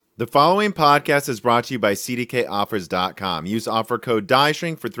The following podcast is brought to you by CDKOffers.com. Use offer code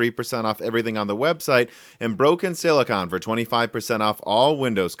DIESHRINK for 3% off everything on the website and Broken Silicon for 25% off all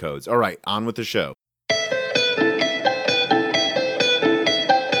Windows codes. All right, on with the show.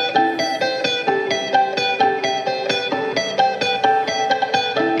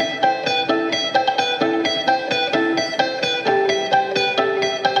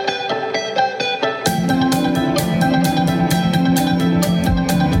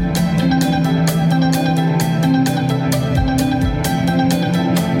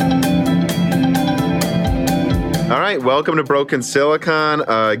 Welcome to Broken Silicon,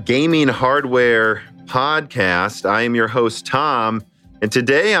 a gaming hardware podcast. I am your host, Tom, and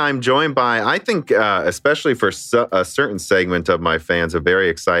today I'm joined by, I think, especially for a certain segment of my fans, a very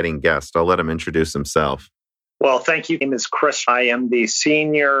exciting guest. I'll let him introduce himself. Well, thank you. My name is Chris. I am the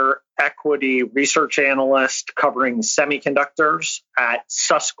Senior Equity Research Analyst covering semiconductors at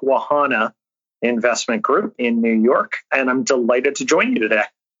Susquehanna Investment Group in New York, and I'm delighted to join you today.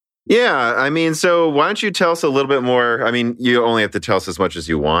 Yeah, I mean, so why don't you tell us a little bit more? I mean, you only have to tell us as much as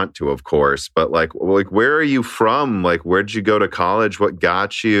you want to, of course, but like where are you from? Like, where did you go to college? What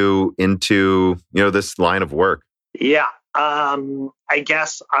got you into, this line of work? Yeah, I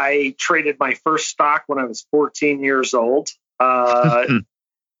guess I traded my first stock when I was 14 years old.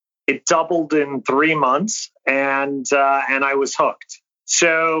 It doubled in 3 months, and I was hooked.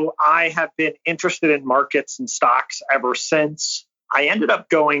 So I have been interested in markets and stocks ever since. I ended up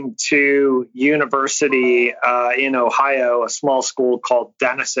going to university in Ohio, a small school called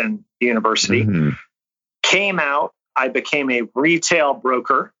Denison University. Mm-hmm. Came out, I became a retail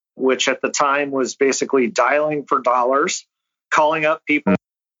broker, which at the time was basically dialing for dollars, calling up people,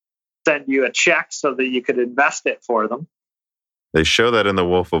 send you a check so that you could invest it for them. They show that in The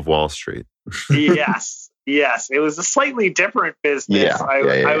Wolf of Wall Street. Yes. It was a slightly different business.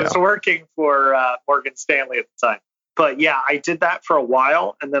 I was working for Morgan Stanley at the time. But yeah, I did that for a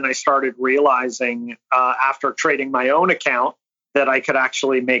while. And then I started realizing after trading my own account that I could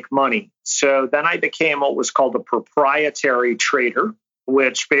actually make money. So then I became what was called a proprietary trader,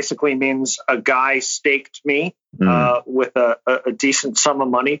 which basically means a guy staked me with a decent sum of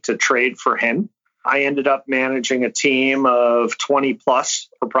money to trade for him. I ended up managing a team of 20 plus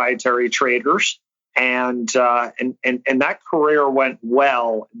proprietary traders. And that career went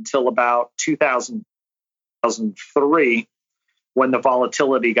well until about 2003, when the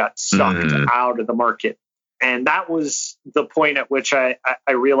volatility got sucked out of the market. And that was the point at which I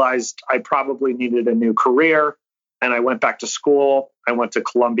realized I probably needed a new career. And I went back to school. I went to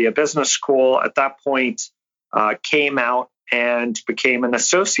Columbia Business School. At that point, came out and became an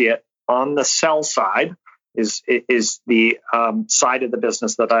associate on the sell side, is the side of the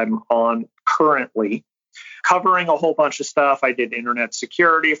business that I'm on currently, covering a whole bunch of stuff. I did internet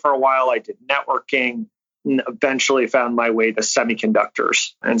security for a while. I did networking. And eventually found my way to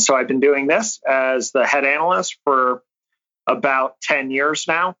semiconductors. And so I've been doing this as the head analyst for about 10 years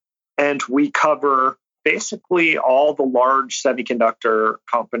now. And we cover basically all the large semiconductor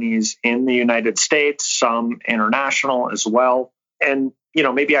companies in the United States, some international as well. And,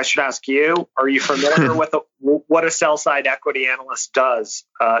 maybe I should ask you, are you familiar with what a sell-side equity analyst does?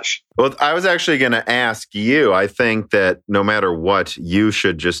 Well, I was actually going to ask you. I think that no matter what, you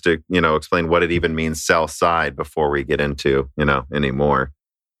should just, explain what it even means sell-side before we get into, any more.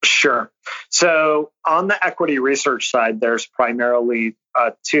 Sure. So on the equity research side, there's primarily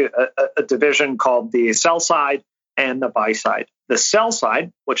a division called the sell side and the buy side. The sell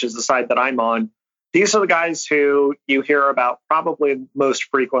side, which is the side that I'm on, these are the guys who you hear about probably most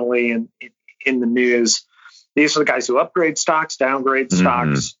frequently in the news. These are the guys who upgrade stocks, downgrade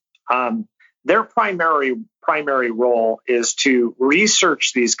stocks. Their primary role is to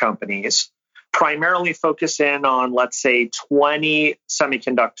research these companies, primarily focus in on, let's say, 20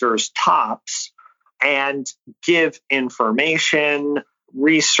 semiconductors tops, and give information,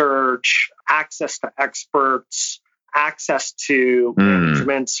 research, access to experts, access to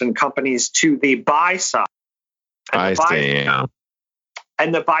managements and companies to the buy side. And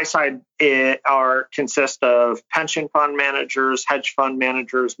the buy side consist of pension fund managers, hedge fund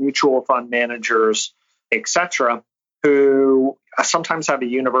managers, mutual fund managers, etc., who sometimes have a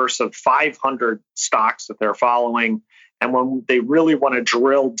universe of 500 stocks that they're following. And when they really want to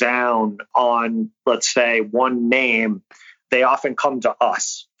drill down on, let's say, one name, they often come to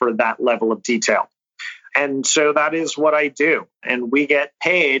us for that level of detail. And so that is what I do. And we get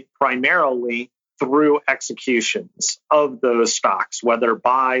paid primarily through executions of those stocks, whether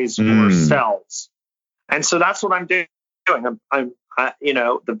buys or sells. And so that's what I'm doing doing.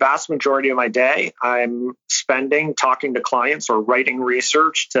 The vast majority of my day, I'm spending talking to clients or writing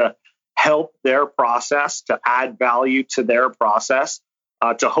research to help their process, to add value to their process,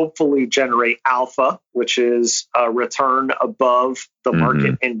 to hopefully generate alpha, which is a return above the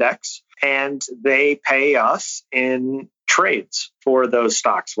market index. And they pay us in trades for those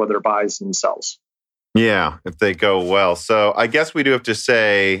stocks, whether buys and sells. Yeah, if they go well. So I guess we do have to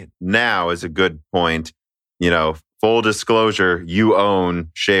say now is a good point. Full disclosure, you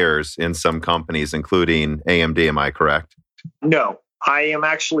own shares in some companies, including AMD. Am I correct? No, I am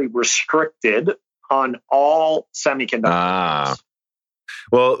actually restricted on all semiconductors.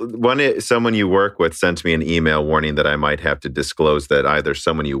 Well, someone you work with sent me an email warning that I might have to disclose that either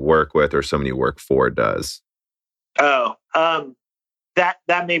someone you work with or someone you work for does. Oh,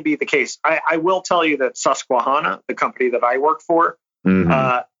 that may be the case. I will tell you that Susquehanna, the company that I work for,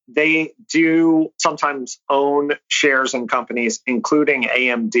 they do sometimes own shares in companies, including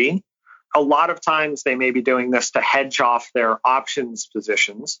AMD. A lot of times they may be doing this to hedge off their options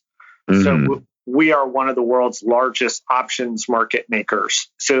positions. So we are one of the world's largest options market makers.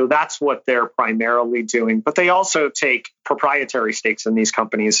 So that's what they're primarily doing. But they also take proprietary stakes in these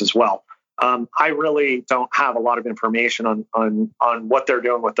companies as well. I really don't have a lot of information on what they're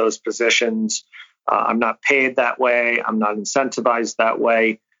doing with those positions. I'm not paid that way. I'm not incentivized that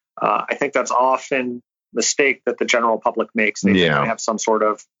way. I think that's often a mistake that the general public makes. They think I have some sort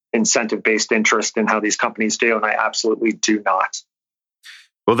of incentive-based interest in how these companies do, and I absolutely do not.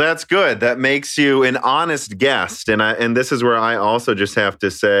 Well, that's good. That makes you an honest guest. And this is where I also just have to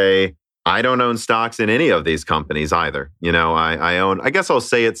say, I don't own stocks in any of these companies either. I own, I guess I'll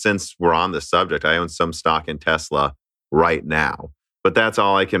say it since we're on the subject, I own some stock in Tesla right now, but that's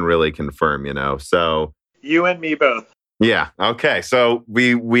all I can really confirm, so. You and me both. Yeah. Okay. So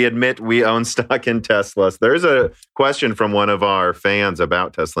we admit we own stock in Tesla. There's a question from one of our fans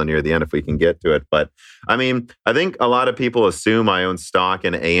about Tesla near the end, if we can get to it. But I think a lot of people assume I own stock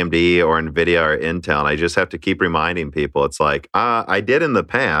in AMD or NVIDIA or Intel. And I just have to keep reminding people, it's like, I did in the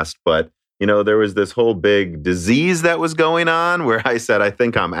past, but there was this whole big disease that was going on where I said, I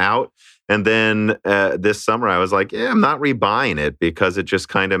think I'm out. And then this summer I was like, I'm not rebuying it because it just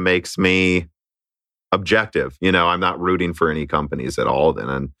kind of makes me objective. I'm not rooting for any companies at all then.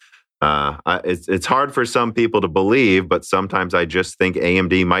 And it's hard for some people to believe, but sometimes I just think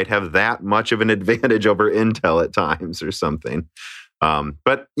AMD might have that much of an advantage over Intel at times or something.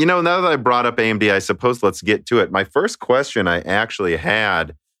 But, now that I brought up AMD, I suppose let's get to it. My first question I actually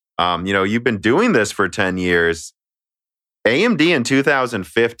had, you've been doing this for 10 years. AMD in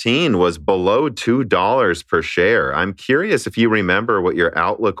 2015 was below $2 per share. I'm curious if you remember what your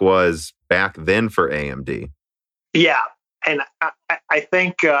outlook was back then for AMD. Yeah. And I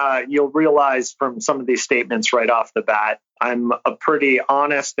think you'll realize from some of these statements right off the bat, I'm a pretty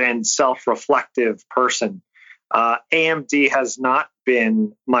honest and self-reflective person. AMD has not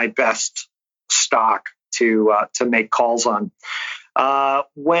been my best stock to make calls on.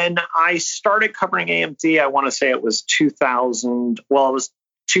 When I started covering AMD, I want to say it was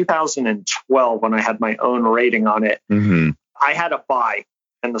 2012 when I had my own rating on it. I had a buy,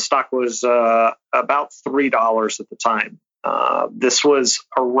 and the stock was about $3 at the time. This was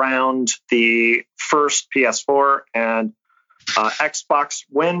around the first PS4 and Xbox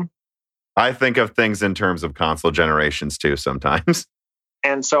win. I think of things in terms of console generations too sometimes.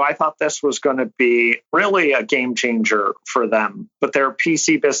 And so I thought this was going to be really a game changer for them. But their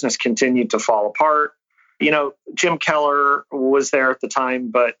PC business continued to fall apart. Jim Keller was there at the time,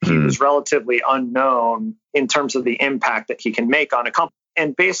 but he was relatively unknown in terms of the impact that he can make on a company.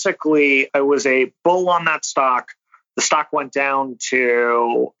 And basically, I was a bull on that stock. The stock went down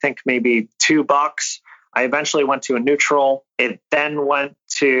to, I think, maybe $2. I eventually went to a neutral. It then went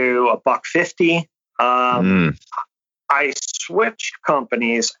to $1.50. I switched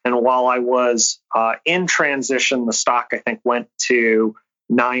companies, and while I was in transition, the stock, I think, went to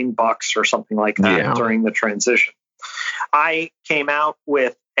 $9 or something like that during the transition. I came out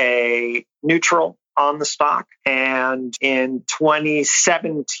with a neutral on the stock, and in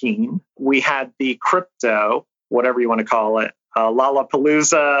 2017, we had the crypto, whatever you want to call it,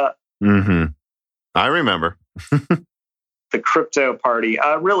 Lollapalooza. I remember. The crypto party,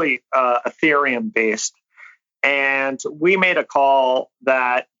 really Ethereum based. And we made a call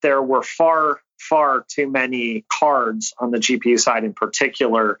that there were far too many cards on the GPU side in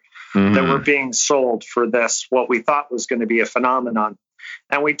particular that were being sold for this, what we thought was going to be a phenomenon.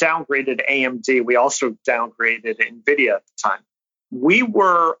 And we downgraded AMD. We also downgraded NVIDIA at the time. We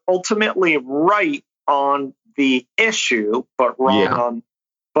were ultimately right on the issue, but wrong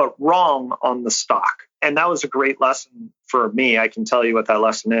on the stock. and that was a great lesson for me. I can tell you what that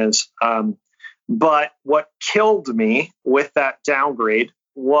lesson is. But what killed me with that downgrade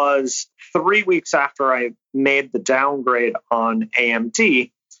was 3 weeks after I made the downgrade on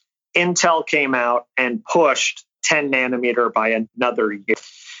AMD, Intel came out and pushed 10 nanometer by another year,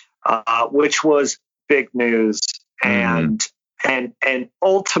 which was big news. And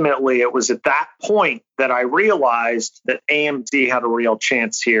ultimately, it was at that point that I realized that AMD had a real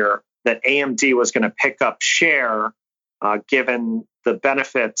chance here, that AMD was going to pick up share, given the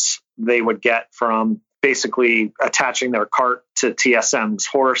benefits they would get from basically attaching their cart to TSM's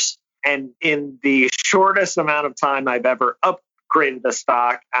horse. And in the shortest amount of time I've ever upgraded a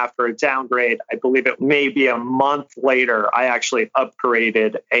stock after a downgrade, I believe it may be a month later, I actually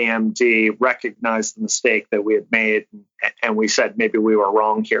upgraded AMD, recognized the mistake that we had made, and we said maybe we were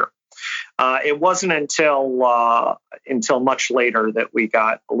wrong here. It wasn't until much later that we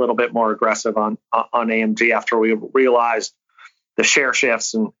got a little bit more aggressive on AMD after we realized the share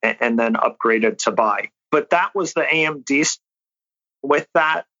shifts and then upgraded to buy. But that was the AMD. With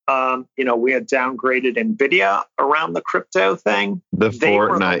that, we had downgraded NVIDIA around the crypto thing. The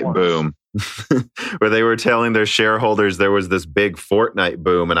Fortnite boom, where they were telling their shareholders there was this big Fortnite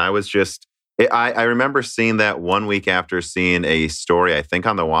boom. And I was I remember seeing that 1 week after seeing a story, I think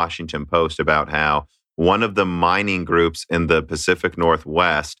on the Washington Post, about how one of the mining groups in the Pacific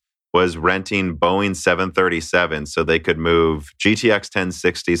Northwest was renting Boeing 737 so they could move GTX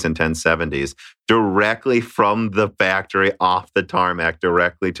 1060s and 1070s directly from the factory off the tarmac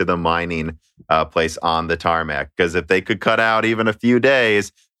directly to the mining place on the tarmac. Because if they could cut out even a few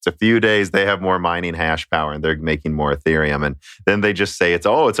days, it's a few days, they have more mining hash power and they're making more Ethereum. And then they just say it's a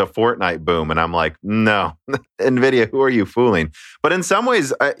Fortnite boom. And I'm like, no, NVIDIA, who are you fooling? But in some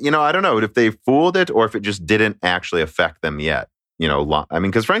ways, I don't know if they fooled it or if it just didn't actually affect them yet.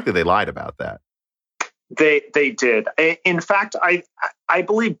 Because frankly, they lied about that. They did. In fact, I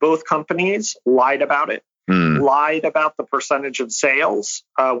believe both companies lied about it, lied about the percentage of sales.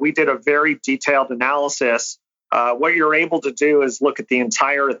 We did a very detailed analysis. What you're able to do is look at the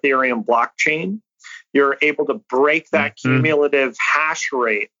entire Ethereum blockchain. You're able to break that cumulative hash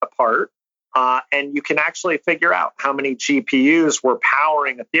rate apart, and you can actually figure out how many GPUs were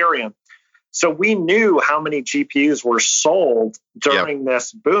powering Ethereum. So we knew how many GPUs were sold during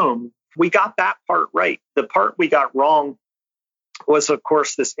this boom. We got that part right. The part we got wrong was, of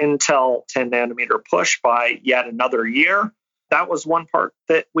course, this Intel 10 nanometer push by yet another year. That was one part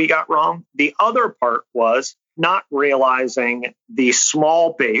that we got wrong. The other part was not realizing the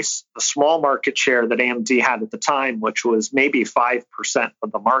small base, the small market share that AMD had at the time, which was maybe 5%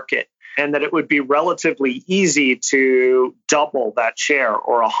 of the market, and that it would be relatively easy to double that share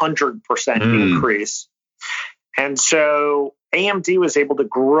or 100% increase. And so AMD was able to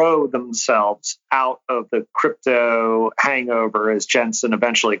grow themselves out of the crypto hangover, as Jensen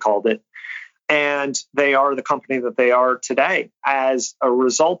eventually called it. And they are the company that they are today as a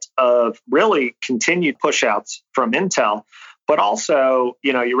result of really continued push-outs from Intel. But also,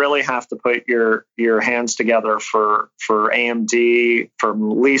 you really have to put your hands together for AMD,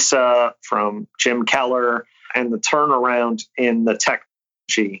 from Lisa, from Jim Keller, and the turnaround in the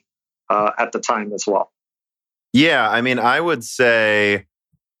technology at the time as well. Yeah, I would say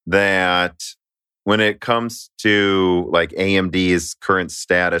that when it comes to like AMD's current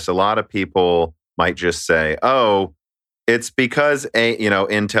status, a lot of people might just say, "Oh, it's because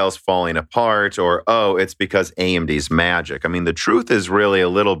Intel's falling apart," or "Oh, it's because AMD's magic." The truth is really a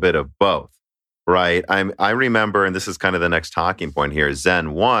little bit of both, right? I remember, and this is kind of the next talking point here,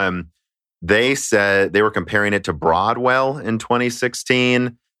 Zen 1, they said they were comparing it to Broadwell in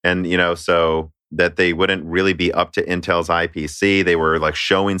 2016, and so that they wouldn't really be up to Intel's IPC. They were like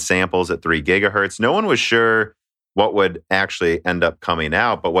showing samples at 3 gigahertz. No one was sure what would actually end up coming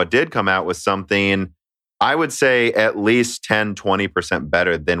out, but what did come out was something, I would say, at least 10, 20%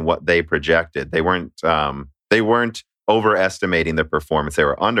 better than what they projected. They weren't overestimating the performance. They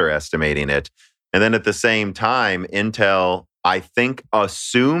were underestimating it. And then at the same time, Intel, I think,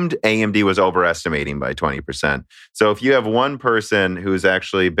 assumed AMD was overestimating by 20%. So if you have one person who's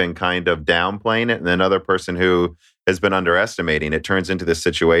actually been kind of downplaying it and another person who has been underestimating, it turns into this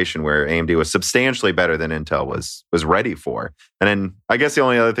situation where AMD was substantially better than Intel was ready for. And then I guess the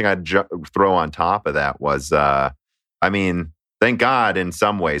only other thing I'd throw on top of that was, thank God in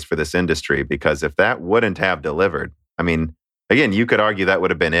some ways for this industry, because if that wouldn't have delivered, again, you could argue that would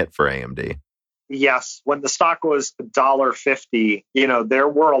have been it for AMD. Yes, when the stock was $1.50, there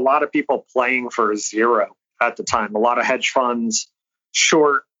were a lot of people playing for zero at the time. A lot of hedge funds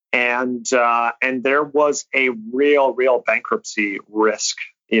short, and there was a real bankruptcy risk.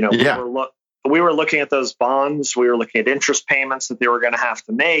 we were looking at those bonds. We were looking at interest payments that they were going to have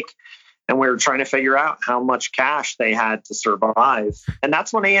to make. And we were trying to figure out how much cash they had to survive. And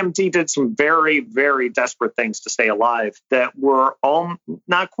that's when AMD did some very, very desperate things to stay alive that were all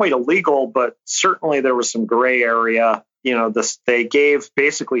not quite illegal, but certainly there was some gray area. They gave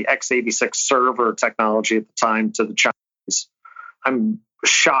basically x86 server technology at the time to the Chinese. I'm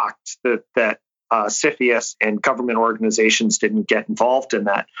shocked that CFIUS and government organizations didn't get involved in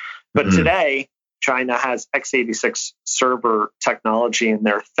that. But today, China has x86 server technology in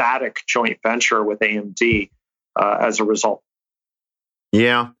their THATIC joint venture with AMD as a result.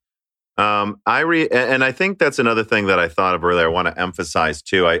 Yeah. And I think that's another thing that I thought of earlier I want to emphasize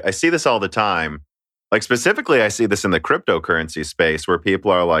too. I see this all the time. Like specifically, I see this in the cryptocurrency space where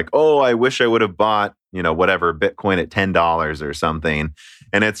people are like, oh, I wish I would have bought, whatever, Bitcoin at $10 or something.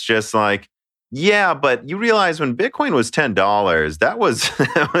 And it's just like, yeah, but you realize when Bitcoin was $10, that was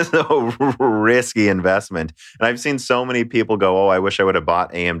a risky investment. And I've seen so many people go, oh, I wish I would have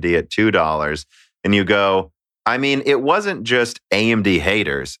bought AMD at $2. And you go, I mean, it wasn't just AMD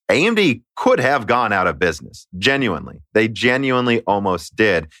haters. AMD could have gone out of business, genuinely. They genuinely almost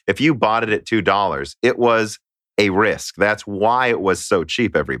did. If you bought it at $2, it was a risk. That's why it was so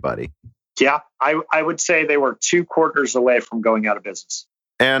cheap, everybody. Yeah, I would say they were 2 quarters away from going out of business.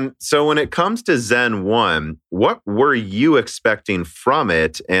 And so when it comes to Zen 1, what were you expecting from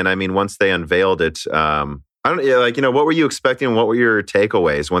it? And I mean, once they unveiled it, what were you expecting? What were your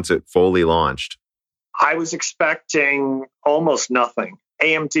takeaways once it fully launched? I was expecting almost nothing.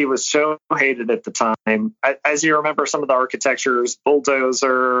 AMD was so hated at the time. As you remember, some of the architectures,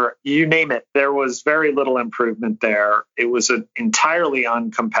 Bulldozer, you name it, there was very little improvement there. It was an entirely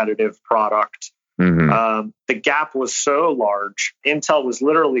uncompetitive product. The gap was so large. Intel was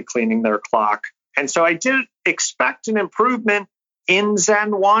literally cleaning their clock. And so I did expect an improvement in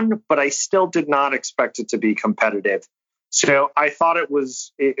Zen 1, but I still did not expect it to be competitive. So I thought it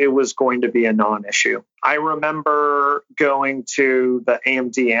was going to be a non-issue. I remember going to the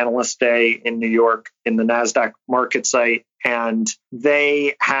AMD Analyst Day in New York in the NASDAQ market site, and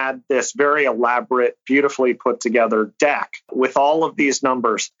they had this very elaborate, beautifully put together deck with all of these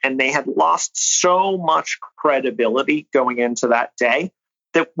numbers. And they had lost so much credibility going into that day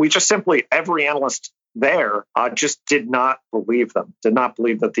that we just simply, every analyst there just did not believe them, did not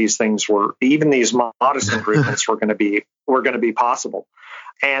believe that these things were, even these modest improvements were going to be possible.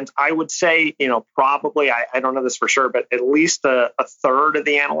 And I would say, probably, I don't know this for sure, but at least a third of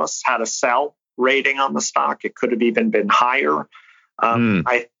the analysts had a sell rating on the stock. It could have even been higher.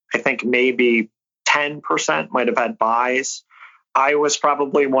 I think maybe 10% might have had buys. I was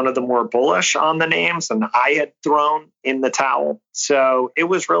probably one of the more bullish on the names, and I had thrown in the towel. So it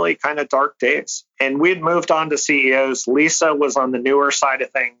was really kind of dark days. And we had moved on to CEOs. Lisa was on the newer side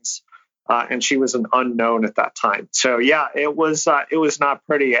of things, and she was an unknown at that time. So yeah, it was not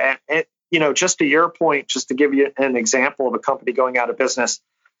pretty. And just to your point, just to give you an example of a company going out of business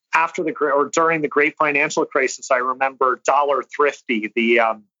after during the great financial crisis, I remember Dollar Thrifty,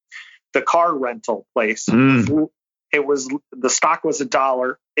 the car rental place. The stock was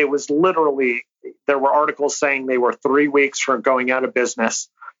 $1. It was literally, there were articles saying they were 3 weeks from going out of business.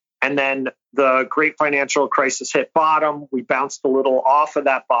 And then the great financial crisis hit bottom. We bounced a little off of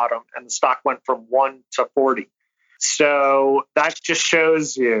that bottom, and the stock went from 1 to 40. So that just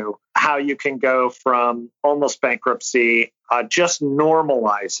shows you how you can go from almost bankruptcy, just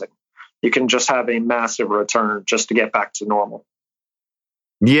normalizing. You can just have a massive return just to get back to normal.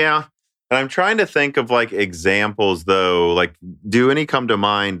 Yeah. And I'm trying to think of examples though, do any come to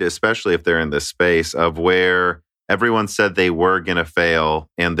mind, especially if they're in this space, of where everyone said they were going to fail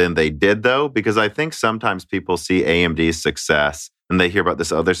and then they did though? Because I think sometimes people see AMD's success and they hear about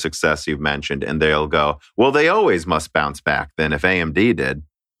this other success you've mentioned and they'll go, well, they always must bounce back then if AMD did.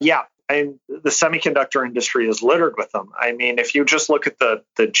 Yeah. And the semiconductor industry is littered with them. I mean, if you just look at the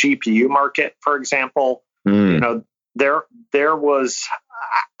GPU market, for example, there was,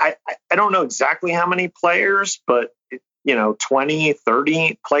 I don't know exactly how many players, but 20,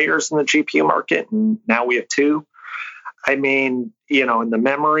 30 players in the GPU market, and now we have 2. I mean, in the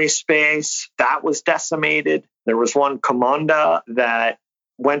memory space, that was decimated. There was one, Commanda, that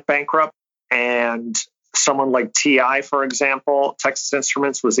went bankrupt, and someone like TI, for example, Texas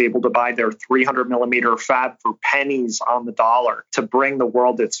Instruments, was able to buy their 300 millimeter fab for pennies on the dollar to bring the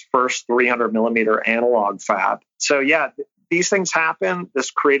world its first 300 millimeter analog fab. So yeah, these things happen.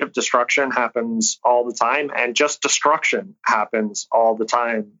 This creative destruction happens all the time, and just destruction happens all the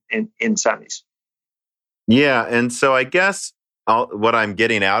time in semis. Yeah. And so I guess what I'm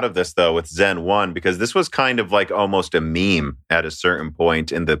getting out of this, though, with Zen 1, because this was kind of like almost a meme at a certain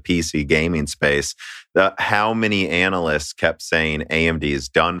point in the PC gaming space, how many analysts kept saying AMD is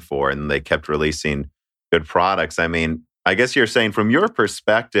done for, and they kept releasing good products. I mean, I guess you're saying from your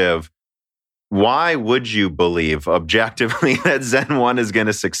perspective, why would you believe objectively that Zen 1 is going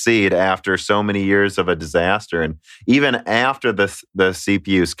to succeed after so many years of a disaster? And even after the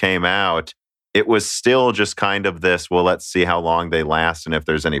CPUs came out, it was still just kind of this, well, let's see how long they last and if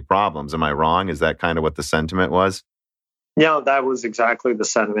there's any problems. Am I wrong? Is that kind of what the sentiment was? Yeah, that was exactly the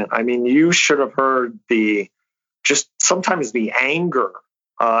sentiment. I mean, you should have heard sometimes the anger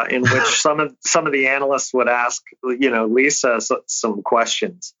in which some of the analysts would ask, Lisa some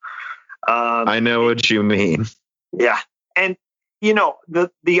questions. I know what you mean. Yeah. And,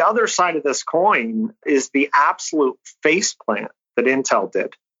 the other side of this coin is the absolute faceplant that Intel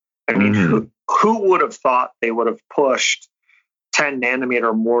did. I mean, who would have thought they would have pushed 10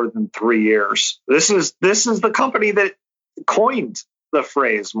 nanometer more than 3 years? This is the company that coined the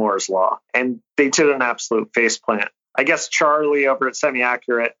phrase Moore's Law, and they did an absolute faceplant. I guess Charlie over at Semi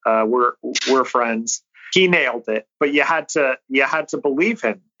Accurate, we're friends. He nailed it, but you had to believe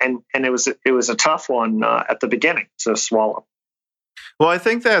him, and it was a tough one at the beginning to swallow. Well, I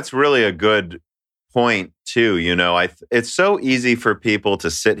think that's really a good point too. It's so easy for people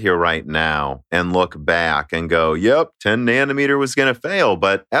to sit here right now and look back and go, "Yep, 10 nanometer was going to fail,"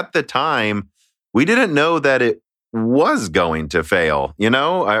 but at the time, we didn't know that it was going to fail,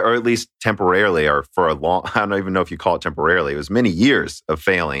 or at least temporarily, or for a long. I don't even know if you call it temporarily. It was many years of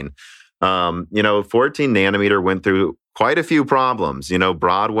failing. 14 nanometer went through quite a few problems.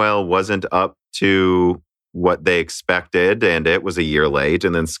 Broadwell wasn't up to what they expected, and it was a year late.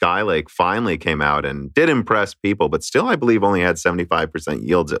 And then Skylake finally came out and did impress people, but still, I believe, only had 75%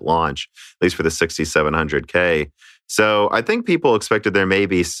 yields at launch, at least for the 6700K. So I think people expected there may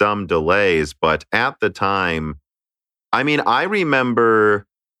be some delays, but at the time, I mean, I remember,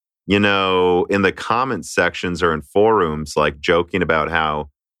 in the comment sections or in forums, like joking about how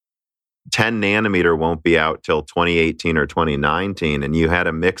 10 nanometer won't be out till 2018 or 2019. And you had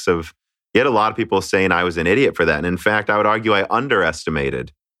a lot of people saying I was an idiot for that. And in fact, I would argue I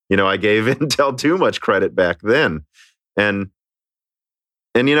underestimated. I gave Intel too much credit back then. And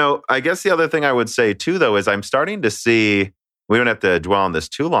I guess the other thing I would say too, though, is I'm starting to see, we don't have to dwell on this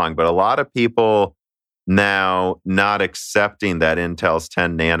too long, but a lot of people now not accepting that Intel's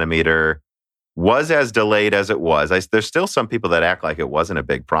 10 nanometer was as delayed as it was. There's still some people that act like it wasn't a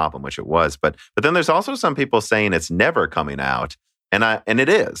big problem, which it was. But then there's also some people saying it's never coming out. And it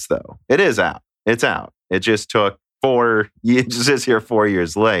is, though. It is out. It's out. It just took 4 years. It's just here 4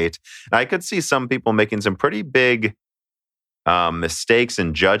 years late. I could see some people making some pretty big mistakes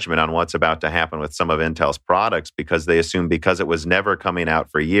in judgment on what's about to happen with some of Intel's products because they assume because it was never coming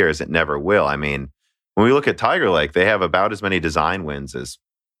out for years, it never will. I mean, when we look at Tiger Lake, they have about as many design wins as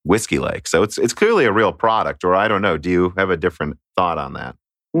Whiskey Lake. So it's clearly a real product, or I don't know. Do you have a different thought on that?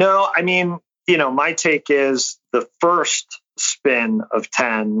 No, I mean, my take is the first spin of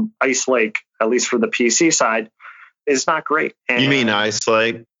 10, Ice Lake, at least for the PC side, is not great. And you mean Ice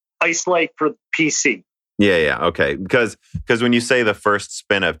Lake? Ice Lake for PC. Yeah, okay. Because when you say the first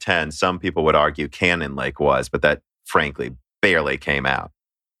spin of 10, some people would argue Cannon Lake was, but that frankly barely came out.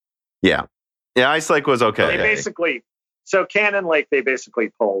 Yeah, Ice Lake was okay. So Cannon Lake, they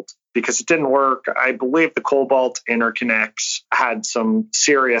basically pulled because it didn't work. I believe the Cobalt interconnects had some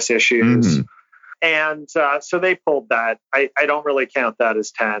serious issues. Mm-hmm. And so they pulled that. I don't really count that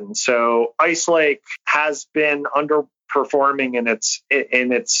as 10. So Ice Lake has been underperforming in its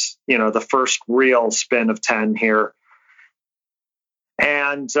the first real spin of 10 here.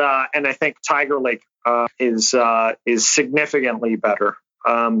 And I think Tiger Lake is significantly better.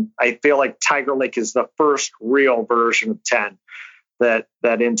 I feel like Tiger Lake is the first real version of 10 that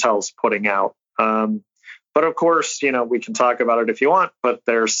Intel's putting out. But of course, we can talk about it if you want, but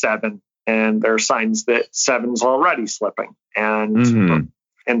there's 7. And there are signs that 7's already slipping. And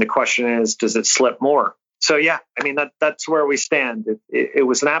the question is, does it slip more? So, yeah, I mean, that's where we stand. It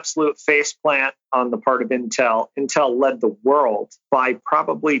was an absolute faceplant on the part of Intel. Intel led the world by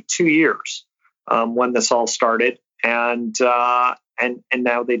probably 2 years when this all started. And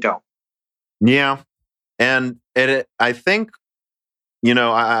now they don't. Yeah. And I think,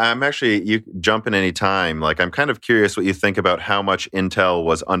 I'm actually, you jump in any time. Like, I'm kind of curious what you think about how much Intel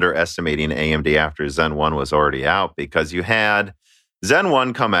was underestimating AMD after Zen 1 was already out, because you had Zen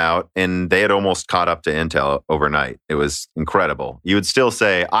 1 come out and they had almost caught up to Intel overnight. It was incredible. I would still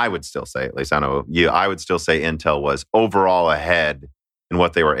say, at least I know you, I would still say Intel was overall ahead in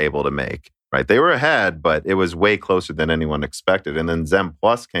what they were able to make. right? They were ahead, but it was way closer than anyone expected. And then Zen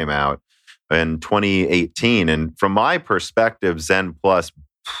Plus came out in 2018. And from my perspective, Zen Plus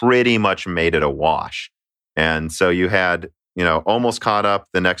pretty much made it a wash. And so you had, almost caught up,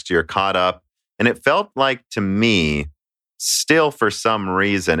 the next year caught up. And it felt like, to me, still for some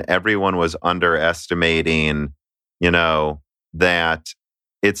reason, everyone was underestimating, that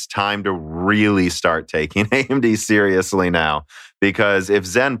it's time to really start taking AMD seriously now. Because if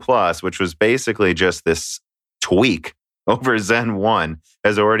Zen Plus, which was basically just this tweak over Zen 1,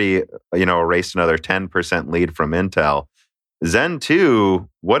 has already, erased another 10% lead from Intel, Zen 2,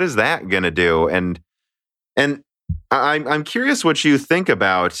 what is that going to do? And I'm curious what you think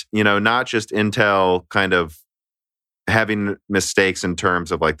about, not just Intel kind of having mistakes in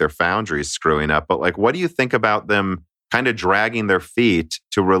terms of like their foundries screwing up, but like, what do you think about them kind of dragging their feet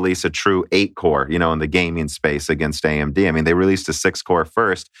to release a true 8-core, in the gaming space against AMD? I mean, they released a 6-core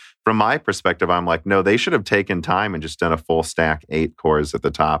first. From my perspective, I'm like, no, they should have taken time and just done a full stack 8 cores at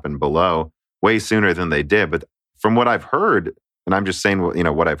the top and below way sooner than they did. But from what I've heard, and I'm just saying,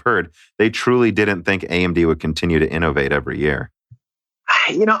 what I've heard, they truly didn't think AMD would continue to innovate every year.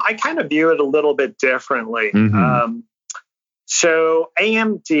 I kind of view it a little bit differently. So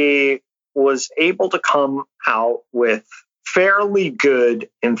AMD was able to come out with fairly good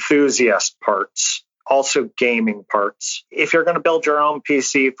enthusiast parts, also gaming parts. If you're going to build your own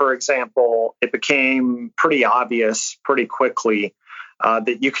PC, for example, it became pretty obvious pretty quickly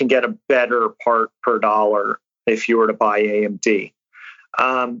that you can get a better part per dollar if you were to buy AMD.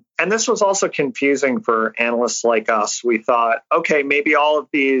 And this was also confusing for analysts like us. We thought, okay, maybe all of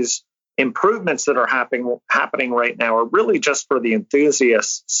these improvements that are happening right now are really just for the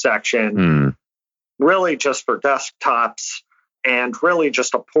enthusiast section, really just for desktops, and really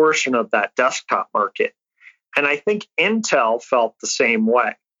just a portion of that desktop market. And I think Intel felt the same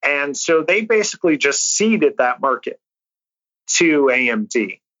way. And so they basically just ceded that market to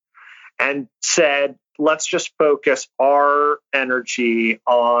AMD and said, let's just focus our energy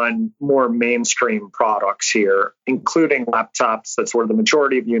on more mainstream products here, including laptops. That's where the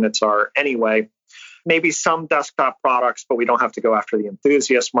majority of units are anyway. Maybe some desktop products, but we don't have to go after the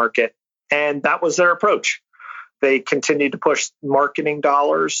enthusiast market. And that was their approach. They continued to push marketing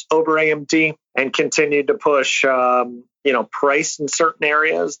dollars over AMD and continued to push, price in certain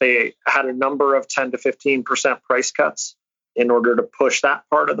areas. They had a number of 10 to 15% price cuts in order to push that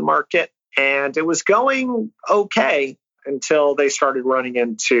part of the market. And it was going okay until they started running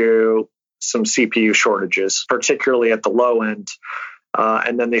into some CPU shortages, particularly at the low end.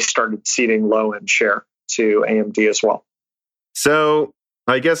 And then they started ceding low end share to AMD as well. So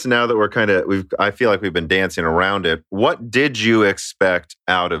I guess now that I feel like we've been dancing around it. What did you expect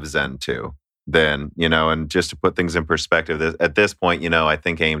out of Zen 2 then? And just to put things in perspective, at this point, I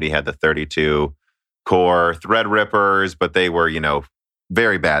think AMD had the 32 core Threadrippers, but they were,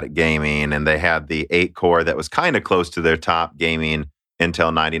 very bad at gaming, and they had the 8-core that was kind of close to their top gaming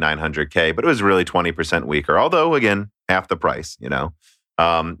Intel 9900K, but it was really 20% weaker, although, again, half the price,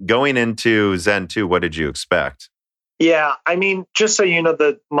 Going into Zen 2, what did you expect? Yeah, I mean, just so you know,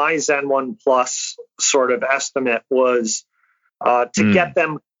 my Zen 1 Plus sort of estimate was to get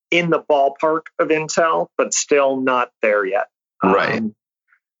them in the ballpark of Intel, but still not there yet. Right.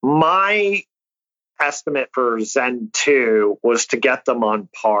 My estimate for Zen 2 was to get them on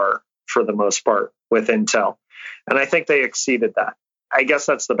par for the most part with Intel. And I think they exceeded that. I guess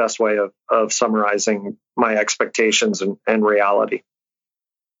that's the best way of summarizing my expectations and reality.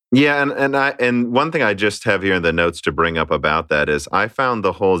 Yeah, and one thing I just have here in the notes to bring up about that is I found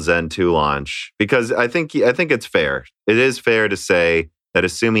the whole Zen 2 launch, because I think it's fair. It is fair to say that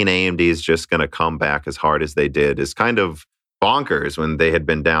assuming AMD is just going to come back as hard as they did is kind of bonkers when they had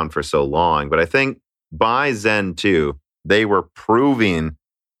been down for so long. But I think by Zen 2, they were proving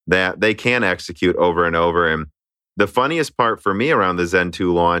that they can execute over and over. And the funniest part for me around the Zen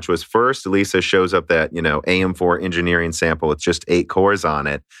 2 launch was first, Lisa shows up that, AM4 engineering sample with just 8 cores on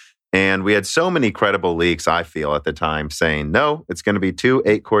it. And we had so many credible leaks, I feel, at the time saying, no, it's going to be 2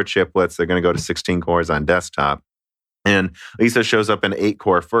 8-core chiplets. They're going to go to 16 cores on desktop. And Lisa shows up in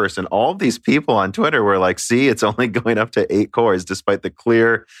 8-core first. And all of these people on Twitter were like, see, it's only going up to 8 cores despite the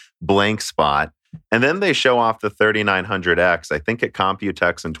clear blank spot. And then they show off the 3900X, I think at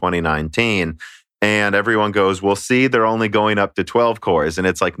Computex in 2019. And everyone goes, well, see, they're only going up to 12 cores. And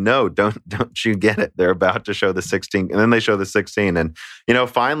it's like, no, don't you get it? They're about to show the 16. And then they show the 16. And,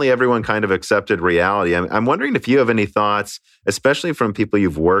 finally, everyone kind of accepted reality. I'm wondering if you have any thoughts, especially from people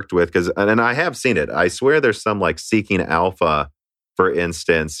you've worked with, and I have seen it. I swear there's some like Seeking Alpha for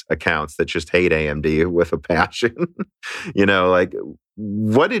instance, accounts that just hate AMD with a passion. Like,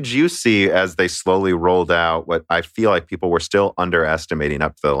 what did you see as they slowly rolled out what I feel like people were still underestimating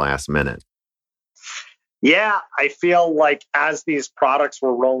up to the last minute? Yeah, I feel like as these products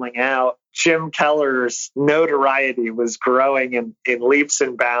were rolling out, Jim Keller's notoriety was growing in leaps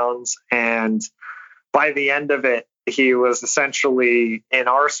and bounds. And by the end of it, he was essentially, in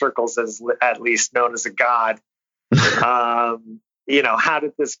our circles, at least known as a god. How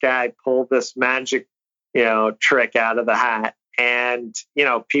did this guy pull this magic, trick out of the hat? And,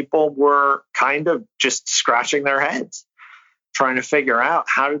 people were kind of just scratching their heads, trying to figure out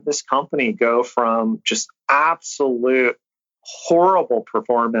how did this company go from just absolute horrible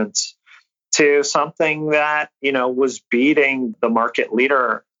performance to something that, was beating the market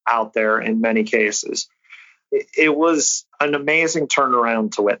leader out there in many cases. It was an amazing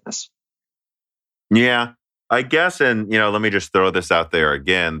turnaround to witness. Yeah, I guess, and, let me just throw this out there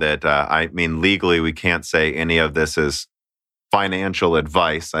again, that legally we can't say any of this is financial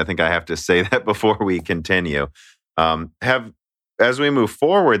advice. I think I have to say that before we continue. As we move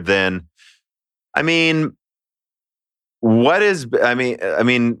forward, then, right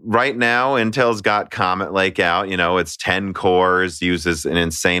now, Intel's got Comet Lake out. It's 10 cores, uses an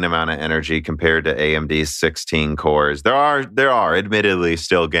insane amount of energy compared to AMD's 16 cores. There are admittedly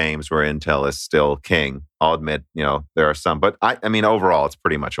still games where Intel is still king. I'll admit, there are some, but overall, it's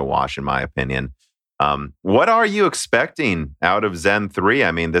pretty much a wash in my opinion. What are you expecting out of Zen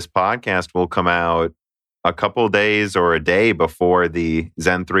 3? This podcast will come out a couple days or a day before the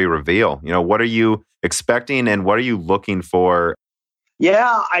Zen 3 reveal. What are you expecting and what are you looking for?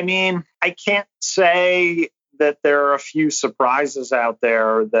 Yeah, I can't say that there are a few surprises out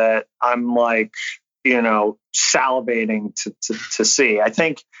there that I'm salivating to see. I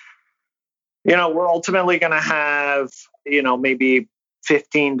think, we're ultimately going to have, maybe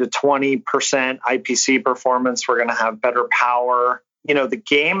 15 to 20% IPC performance. We're going to have better power. The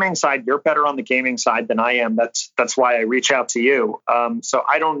gaming side, you're better on the gaming side than I am. That's why I reach out to you. So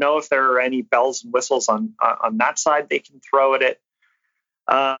I don't know if there are any bells and whistles on that side they can throw at it.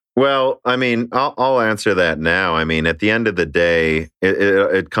 I'll answer that now. At the end of the day,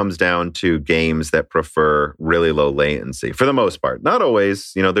 it comes down to games that prefer really low latency for the most part. Not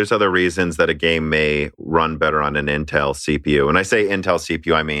always. There's other reasons that a game may run better on an Intel CPU. And I say Intel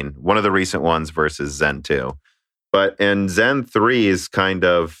CPU, one of the recent ones versus Zen 2. But in Zen 3's kind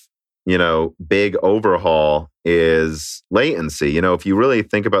of, big overhaul is latency. If you really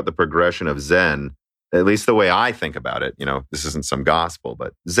think about the progression of Zen, at least the way I think about it, this isn't some gospel,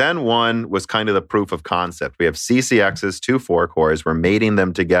 but Zen 1 was kind of the proof of concept. We have CCX's 2 4 cores, we're mating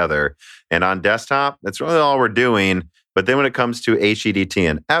them together. And on desktop, that's really all we're doing. But then when it comes to HEDT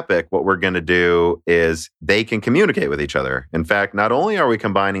and EPYC, what we're going to do is they can communicate with each other. In fact, not only are we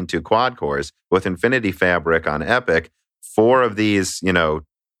combining 2 quad cores with Infinity Fabric on EPYC, 4 of these,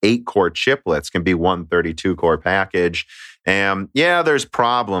 8-core chiplets can be one 32-core package. And yeah, there's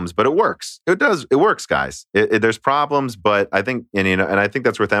problems, but it works. It works, guys. There's problems, but I think, and I think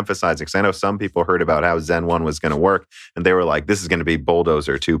that's worth emphasizing because I know some people heard about how Zen 1 was going to work, and they were like, this is going to be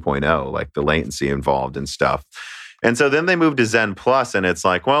Bulldozer 2.0, like the latency involved and stuff. And so then they moved to Zen Plus, and it's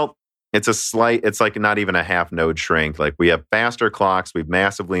like, well, it's like not even a half node shrink. Like we have faster clocks, we've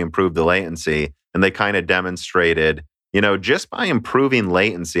massively improved the latency, and they kind of demonstrated, just by improving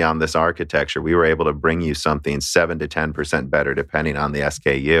latency on this architecture, we were able to bring you something 7 to 10% better depending on the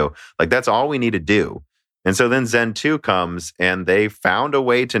SKU. Like that's all we need to do. And so then Zen 2 comes, and they found a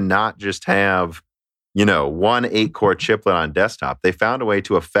way to not just have, one 8-core chiplet on desktop. They found a way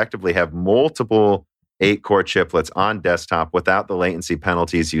to effectively have multiple 8-core chiplets on desktop without the latency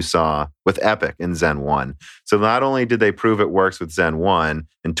penalties you saw with EPYC in Zen 1. So not only did they prove it works with Zen 1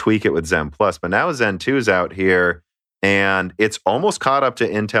 and tweak it with Zen Plus, but now Zen 2 is out here, and it's almost caught up to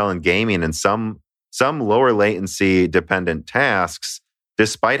Intel in gaming and some lower latency dependent tasks,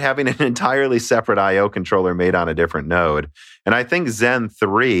 despite having an entirely separate I/O controller made on a different node. And I think Zen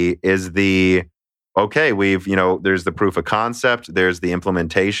 3 is there's the proof of concept, there's the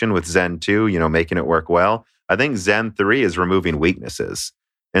implementation with Zen 2, making it work well. I think Zen 3 is removing weaknesses.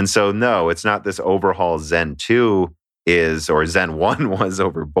 And so, no, it's not this overhaul Zen 2 is, or Zen 1 was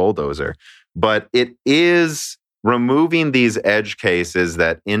over Bulldozer, but it is removing these edge cases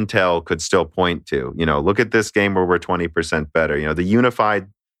that Intel could still point to. Look at this game where we're 20% better. The unified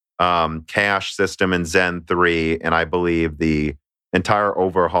cache system in Zen 3, and I believe the entire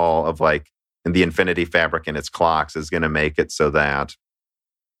overhaul of the Infinity Fabric and its clocks is going to make it so that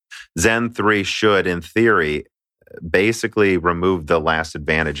Zen 3 should, in theory, basically remove the last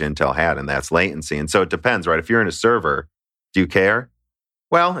advantage Intel had, and that's latency. And so it depends, right? If you're in a server, Do you care?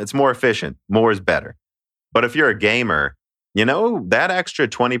 Well, it's more efficient. More is better. But if you're a gamer, that extra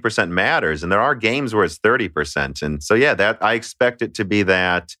 20% matters. And there are games where it's 30%. And so, that I expect it to be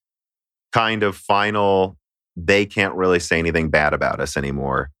that kind of final, they can't really say anything bad about us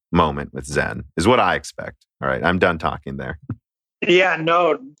anymore moment with Zen is what I expect. All right, I'm done talking there. Yeah,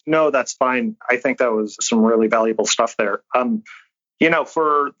 no, that's fine. I think that was some really valuable stuff there.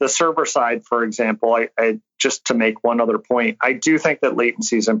 For the server side, for example, I just to make one other point, I do think that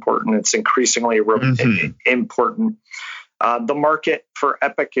latency is important. It's increasingly important. The market for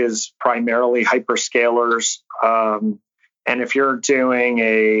Epic is primarily hyperscalers. And if you're doing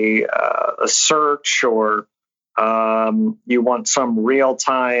a search or you want some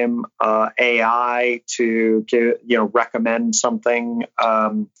real-time AI to recommend something,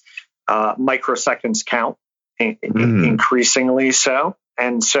 microseconds count increasingly so.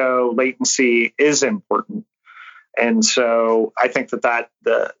 And so latency is important. And so I think that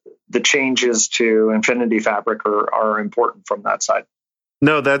the changes to Infinity Fabric are important from that side.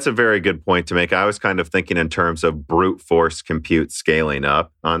 No, that's a very good point to make. I was kind of thinking in terms of brute force compute scaling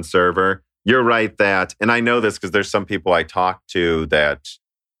up on server. You're right that, and I know this because there's some people I talked to that,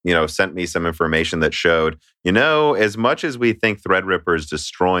 sent me some information that showed, as much as we think Threadripper is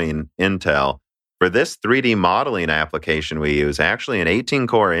destroying Intel, for this 3D modeling application we use, actually an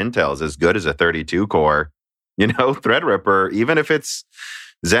 18-core Intel is as good as a 32-core, Threadripper, even if it's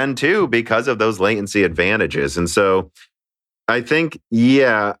Zen 2 because of those latency advantages. And so I think,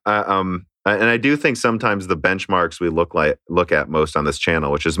 and I do think sometimes the benchmarks we look at most on this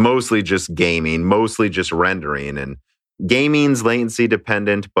channel, which is mostly just gaming, mostly just rendering, and gaming's latency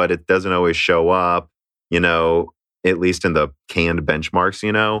dependent, but it doesn't always show up, at least in the canned benchmarks,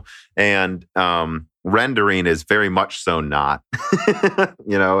 and rendering is very much so not,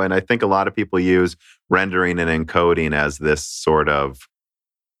 and I think a lot of people use rendering and encoding as this sort of,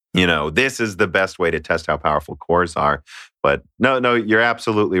 this is the best way to test how powerful cores are. But no, you're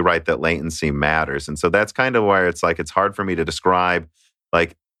absolutely right that latency matters. And so that's kind of where it's hard for me to describe,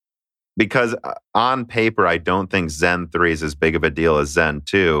 because on paper, I don't think Zen 3 is as big of a deal as Zen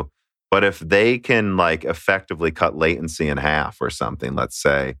 2. But if they can effectively cut latency in half or something, let's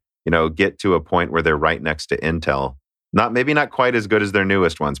say, get to a point where they're right next to Intel, maybe not quite as good as their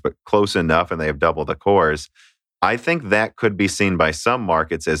newest ones, but close enough, and they have double the cores, I think that could be seen by some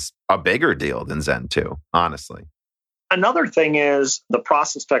markets as a bigger deal than Zen 2, honestly. Another thing is the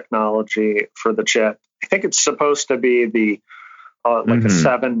process technology for the chip. I think it's supposed to be the a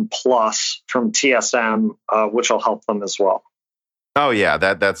 7 plus from TSM, which will help them as well. Oh yeah,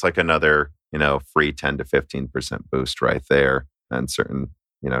 that's another free 10 to 15% boost right there on certain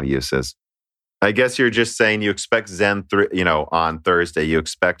uses. I guess you're just saying you expect Zen 3, on Thursday you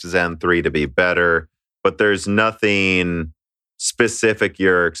expect Zen 3 to be better, but there's nothing specific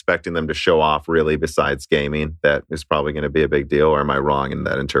you're expecting them to show off really besides gaming that is probably going to be a big deal, or am I wrong in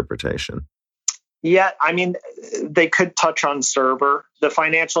that interpretation? Yeah, I mean, they could touch on server. The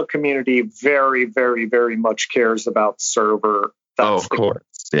financial community very, very, very much cares about server. Of course.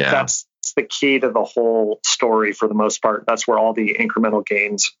 Yeah. That's the key to the whole story for the most part. That's where all the incremental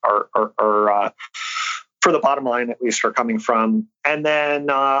gains are for the bottom line, at least, are coming from. And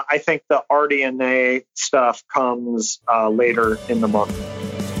then I think the RDNA stuff comes later in the month.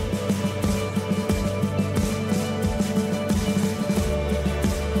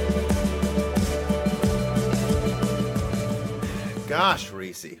 Gosh,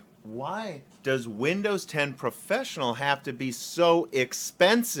 Reese, why does Windows 10 Professional have to be so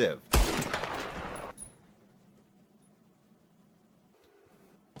expensive?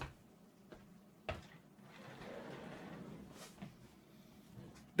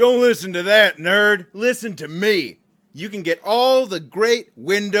 Don't listen to that, nerd. Listen to me. You can get all the great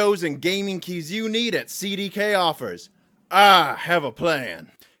Windows and gaming keys you need at CDK Offers. I have a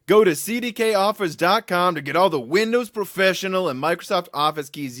plan. Go to cdkoffers.com to get all the Windows Professional and Microsoft Office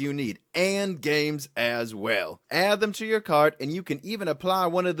keys you need, and games as well. Add them to your cart, and you can even apply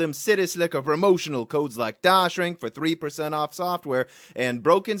one of them City Slicker promotional codes like DashRink for 3% off software and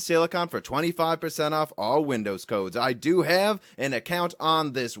Broken Silicon for 25% off all Windows codes. I do have an account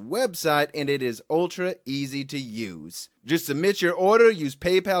on this website, and it is ultra easy to use. Just submit your order, use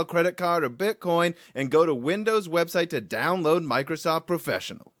PayPal, credit card, or Bitcoin, and go to Windows website to download Microsoft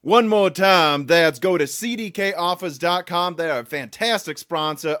Professional. One more time, that's go to cdkoffers.com. They are a fantastic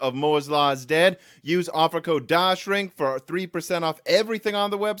sponsor of Moore's Law is Dead. Use offer code DashRink for 3% off everything on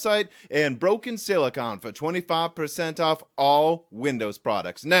the website, and Broken Silicon for 25% off all Windows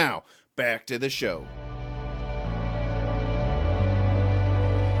products. Now, back to the show.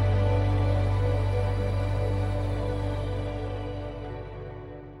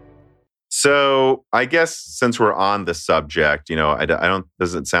 So I guess since we're on the subject,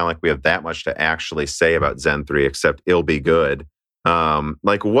 doesn't sound like we have that much to actually say about Zen 3, except it'll be good.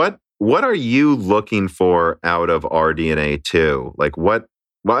 Like what are you looking for out of RDNA 2?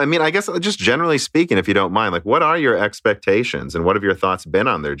 I guess just generally speaking, if you don't mind, like what are your expectations and what have your thoughts been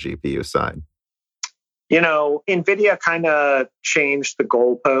on their GPU side? NVIDIA kind of changed the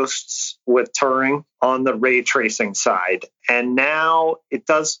goalposts with Turing on the ray tracing side. And now it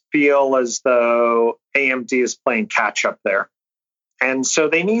does feel as though AMD is playing catch up there. And so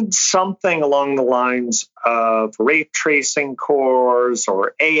they need something along the lines of ray tracing cores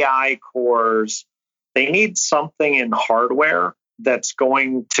or AI cores. They need something in hardware that's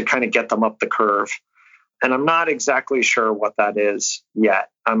going to kind of get them up the curve. And I'm not exactly sure what that is yet.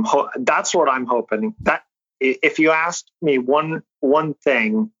 That's what I'm hoping. That if you asked me one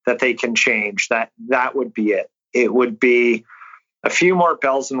thing that they can change, that would be it. It would be a few more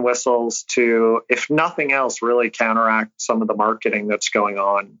bells and whistles to, if nothing else, really counteract some of the marketing that's going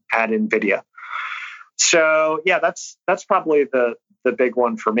on at NVIDIA. So yeah, that's probably the big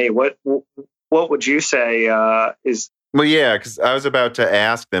one for me. What would you say is? Well, yeah, because I was about to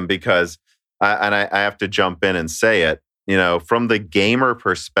ask them because. I have to jump in and say it, from the gamer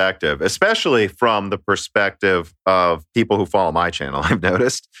perspective, especially from the perspective of people who follow my channel, I've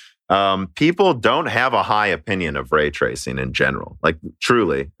noticed people don't have a high opinion of ray tracing in general, like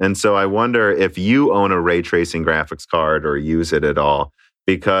truly. And so I wonder if you own a ray tracing graphics card or use it at all,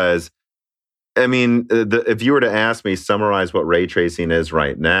 because if you were to ask me, summarize what ray tracing is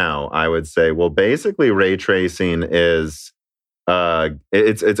right now, I would say, well, basically ray tracing is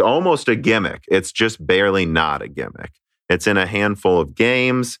it's almost a gimmick. It's just barely not a gimmick. It's in a handful of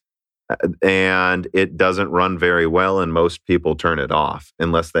games and it doesn't run very well and most people turn it off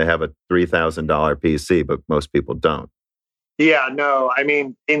unless they have a $3,000 PC, but most people don't. Yeah, no,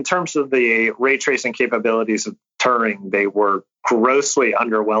 in terms of the ray tracing capabilities of Turing, they were grossly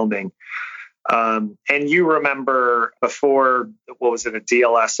underwhelming. And you remember before, what was it, a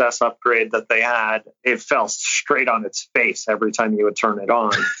DLSS upgrade that they had? It fell straight on its face every time you would turn it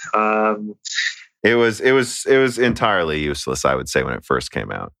on. It was entirely useless, I would say, when it first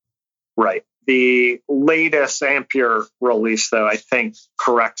came out. Right. The latest Ampere release, though, I think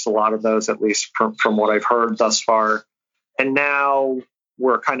corrects a lot of those, at least from what I've heard thus far. And now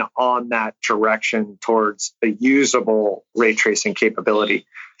we're kind of on that direction towards a usable ray tracing capability.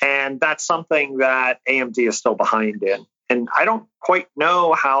 And that's something that AMD is still behind in. And I don't quite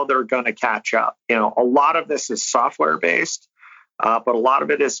know how they're going to catch up. A lot of this is software based, but a lot of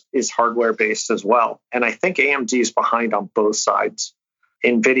it is hardware based as well. And I think AMD is behind on both sides.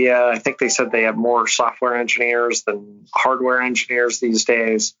 NVIDIA, I think they said they have more software engineers than hardware engineers these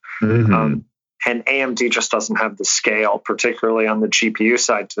days. Mm-hmm. And AMD just doesn't have the scale, particularly on the GPU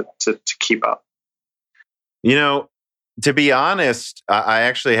side, to keep up. To be honest, I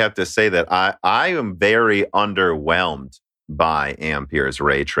actually have to say that I am very underwhelmed by Ampere's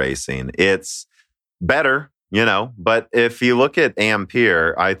ray tracing. It's better, but if you look at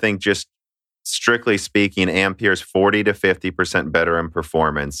Ampere, I think just strictly speaking, Ampere's 40 to 50% better in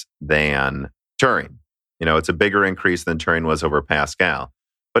performance than Turing. It's a bigger increase than Turing was over Pascal.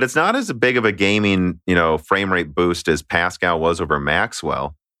 But it's not as big of a gaming, frame rate boost as Pascal was over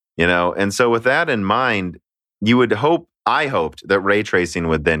Maxwell, And so with that in mind, I hoped that ray tracing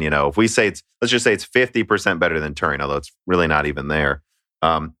would then, if we say let's just say it's 50% better than Turing, although it's really not even there,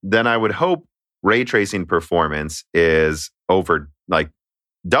 then I would hope ray tracing performance is over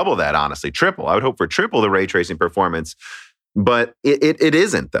double that, honestly, triple. I would hope for triple the ray tracing performance, but it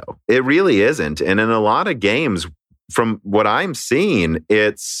isn't though. It really isn't. And in a lot of games, from what I'm seeing,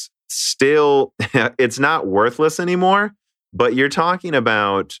 it's still, it's not worthless anymore, but you're talking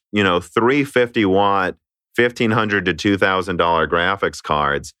about, 350 watt, $1,500 to $2,000 graphics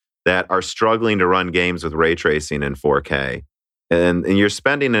cards that are struggling to run games with ray tracing in 4K. And you're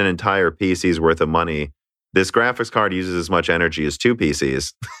spending an entire PC's worth of money. This graphics card uses as much energy as two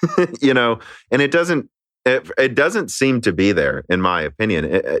PCs, and it doesn't seem to be there, in my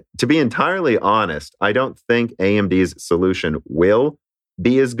opinion. To be entirely honest, I don't think AMD's solution will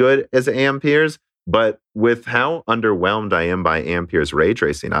be as good as Ampere's, but with how underwhelmed I am by Ampere's ray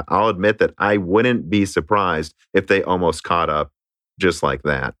tracing, I'll admit that I wouldn't be surprised if they almost caught up just like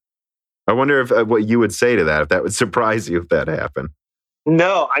that. I wonder if what you would say to that, if that would surprise you if that happened.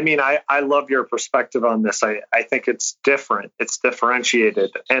 No, I love your perspective on this. I think it's different. It's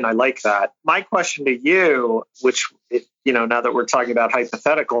differentiated. And I like that. My question to you, now that we're talking about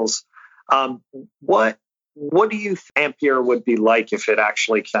hypotheticals, what do you think Ampere would be like if it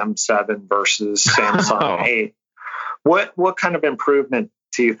actually came 7 versus Samsung 8? What kind of improvement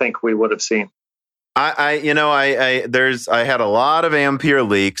do you think we would have seen? I had a lot of Ampere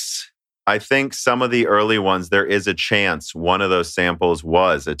leaks. I think some of the early ones, there is a chance one of those samples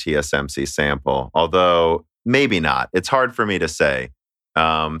was a TSMC sample, although maybe not. It's hard for me to say.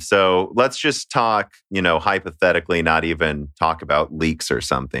 So let's just talk, hypothetically, not even talk about leaks or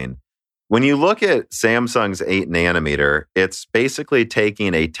something. When you look at Samsung's 8 nanometer, it's basically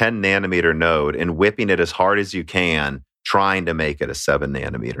taking a 10 nanometer node and whipping it as hard as you can, trying to make it a 7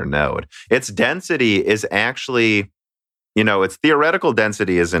 nanometer node. Its density is actually, its theoretical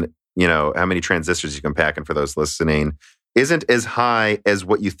density isn't, how many transistors you can pack in for those listening, isn't as high as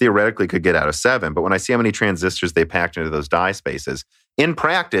what you theoretically could get out of 7. But when I see how many transistors they packed into those die spaces, in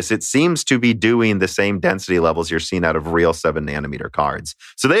practice, it seems to be doing the same density levels you're seeing out of real 7 nanometer cards.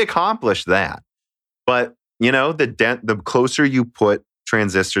 So they accomplished that. But, the closer you put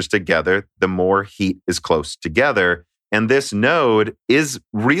transistors together, the more heat is close together. And this node is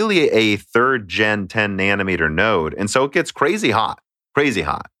really a 3rd gen 10 nanometer node. And so it gets crazy hot.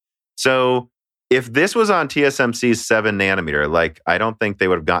 So if this was on TSMC's 7 nanometer, I don't think they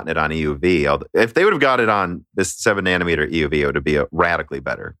would have gotten it on EUV. If they would have got it on this 7 nanometer EUV, it would be radically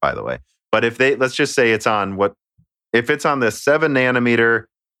better, by the way. But let's just say if it's on the 7 nanometer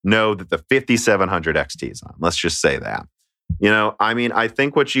node that the 5700 XT is on, let's just say that. I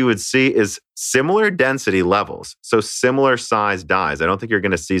think what you would see is similar density levels. So similar size dies. I don't think you're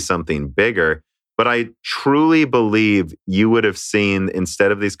going to see something bigger. But I truly believe you would have seen,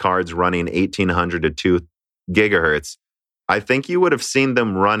 instead of these cards running 1800 to 2 gigahertz, I think you would have seen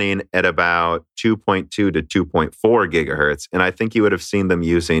them running at about 2.2 to 2.4 gigahertz. And I think you would have seen them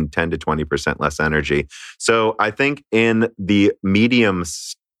using 10 to 20% less energy. So I think in the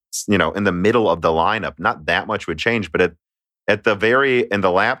mediums, in the middle of the lineup, not that much would change. But in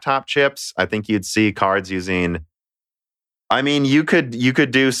the laptop chips, I think you'd see cards using... you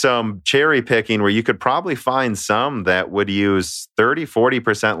could do some cherry picking where you could probably find some that would use 30,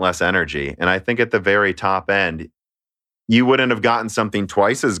 40% less energy. And I think at the very top end, you wouldn't have gotten something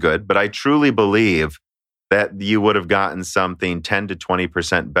twice as good, but I truly believe that you would have gotten something 10 to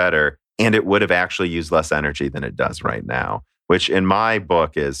 20% better, and it would have actually used less energy than it does right now, which in my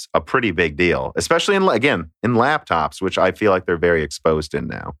book is a pretty big deal, especially in laptops, which I feel like they're very exposed in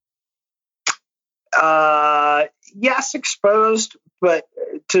now. Yes, exposed, but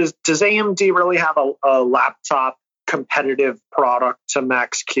does AMD really have a laptop competitive product to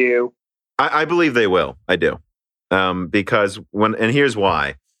Max-Q? I believe they will. I do. Because and here's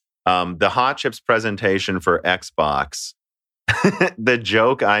why. The Hot Chips presentation for Xbox, the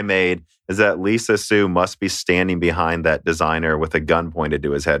joke I made is that Lisa Su must be standing behind that designer with a gun pointed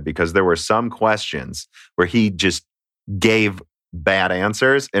to his head, because there were some questions where he just gave bad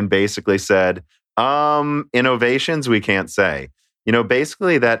answers and basically said, innovations we can't say.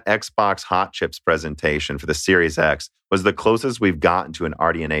 Basically that Xbox Hot Chips presentation for the Series X was the closest we've gotten to an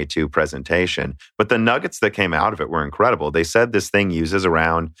RDNA 2 presentation. But the nuggets that came out of it were incredible. They said this thing uses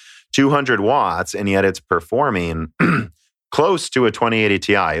around 200 watts, and yet it's performing close to a 2080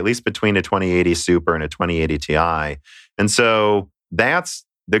 Ti, at least between a 2080 Super and a 2080 Ti. And so that's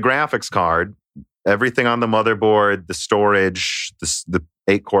the graphics card, everything on the motherboard, the storage, the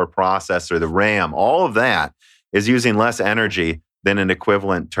 8-core processor, the RAM, all of that is using less energy than an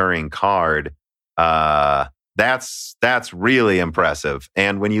equivalent Turing card. That's really impressive.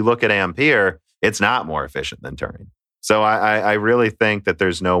 And when you look at Ampere, it's not more efficient than Turing. So I really think that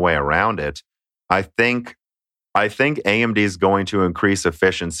there's no way around it. I think AMD is going to increase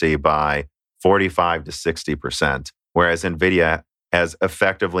efficiency by 45 to 60%, whereas NVIDIA has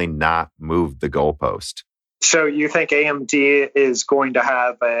effectively not moved the goalpost. So you think AMD is going to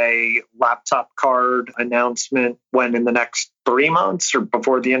have a laptop card announcement when, in the next 3 months or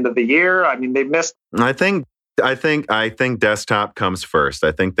before the end of the year? They missed. I think desktop comes first.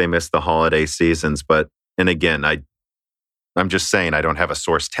 I think they missed the holiday seasons, and again, I'm just saying, I don't have a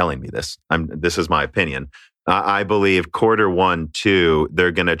source telling me this. This is my opinion. I believe quarter 1, 2, they're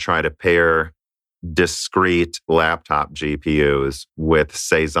going to try to pair discrete laptop GPUs with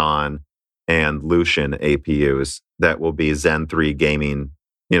Cezanne and Lucian APUs that will be Zen 3 gaming.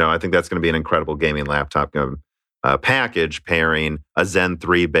 I think that's going to be an incredible gaming laptop package, pairing a Zen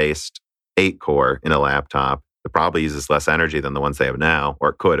 3 based 8-core in a laptop that probably uses less energy than the ones they have now, or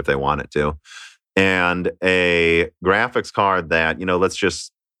it could if they wanted to, and a graphics card that,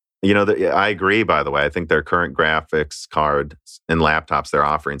 I agree, by the way. I think their current graphics cards and laptops, their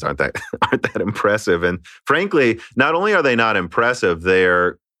offerings aren't that impressive. And frankly, not only are they not impressive,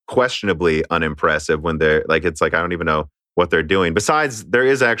 they're questionably unimpressive when they're I don't even know what they're doing. Besides, there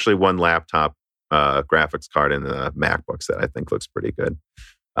is actually one laptop graphics card in the MacBooks that I think looks pretty good.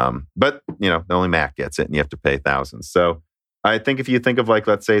 But the only Mac gets it, and you have to pay thousands. So I think if you think of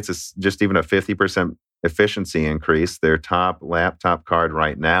let's say it's just even a 50% efficiency increase, their top laptop card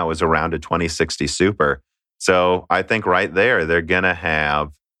right now is around a 2060 Super. So I think right there they're gonna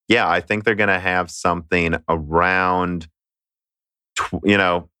have, I think they're gonna have something around,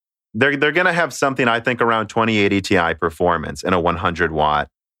 they're gonna have something I think around 2080 Ti performance and a 100 watt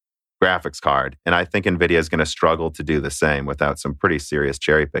graphics card. And I think NVIDIA is going to struggle to do the same without some pretty serious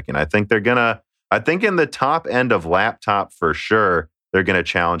cherry picking. I think in the top end of laptop for sure, they're going to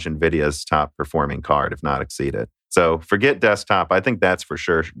challenge NVIDIA's top performing card, if not exceed it. So forget desktop. I think that's for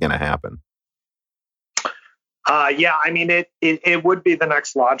sure going to happen. It would be the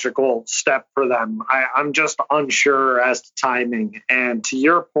next logical step for them. I'm just unsure as to timing. And to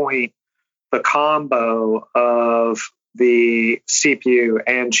your point, the combo of the CPU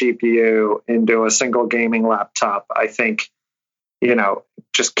and GPU into a single gaming laptop, I think,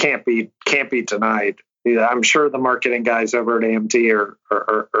 just can't be denied. I'm sure the marketing guys over at AMD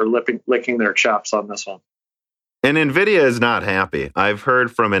are licking their chops on this one. And NVIDIA is not happy. I've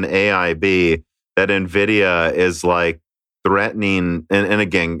heard from an AIB that NVIDIA is threatening, and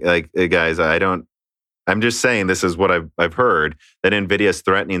again, guys, I'm just saying this is what I've heard, that NVIDIA is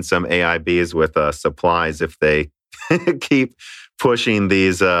threatening some AIBs with supplies if they keep pushing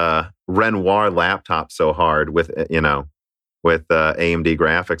these Renoir laptops so hard with AMD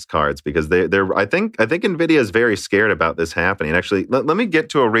graphics cards, because they're I think NVIDIA is very scared about this happening. Actually, let me get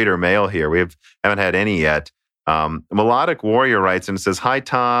to a reader mail here. We haven't had any yet. Melodic Warrior writes and says, "Hi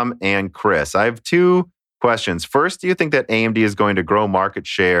Tom and Chris. I have two questions. First, do you think that AMD is going to grow market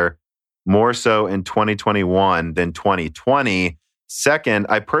share more so in 2021 than 2020? Second,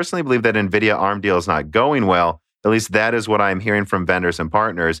 I personally believe that NVIDIA ARM deal is not going well. At least that is what I'm hearing from vendors and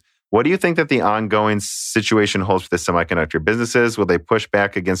partners. What do you think that the ongoing situation holds for the semiconductor businesses? Will they push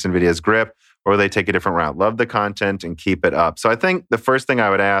back against NVIDIA's grip, or will they take a different route? Love the content and keep it up." So I think the first thing I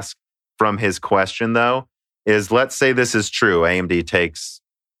would ask from his question, though, is let's say this is true. AMD takes,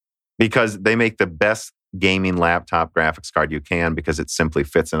 because they make the best gaming laptop graphics card you can, because it simply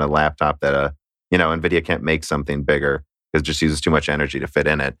fits in a laptop that NVIDIA can't make something bigger because it just uses too much energy to fit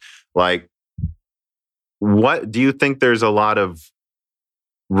in it. What do you think? There's a lot of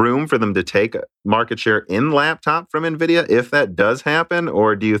room for them to take market share in laptop from NVIDIA if that does happen,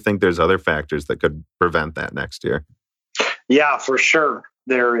 or do you think there's other factors that could prevent that next year? Yeah, for sure.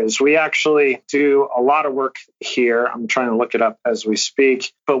 There is. We actually do a lot of work here. I'm trying to look it up as we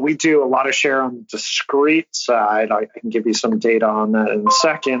speak, but we do a lot of share on the discrete side. I can give you some data on that in a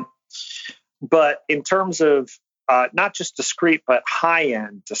second. But in terms of not just discrete, but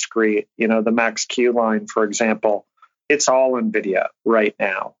high-end discrete, the Max-Q line, for example, it's all NVIDIA right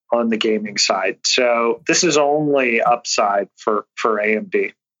now on the gaming side. So this is only upside for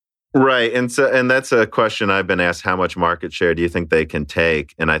AMD. Right. And that's a question I've been asked: how much market share do you think they can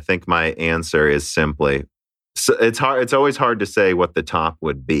take? And I think my answer is simply, so it's always hard to say what the top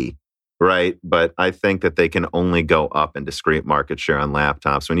would be, right? But I think that they can only go up in discrete market share on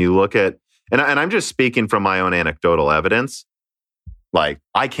laptops. When you look at, and I'm just speaking from my own anecdotal evidence, I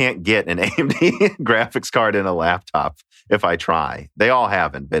can't get an AMD graphics card in a laptop if I try. They all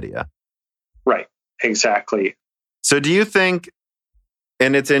have NVIDIA. Right. Exactly. So do you think,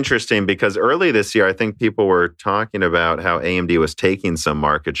 and it's interesting because early this year, I think people were talking about how AMD was taking some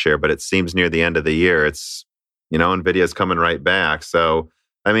market share, but it seems near the end of the year, it's, NVIDIA's coming right back. So,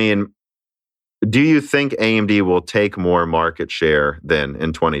 do you think AMD will take more market share than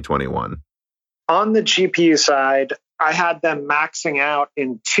in 2021? On the GPU side, I had them maxing out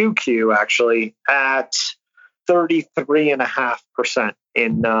in 2Q actually at 33.5%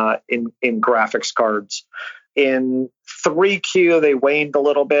 in graphics cards. In 3Q, they waned a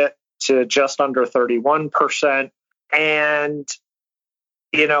little bit to just under 31%. And,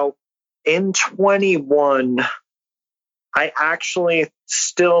 in 21, I actually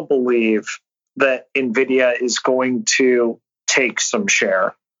still believe that NVIDIA is going to take some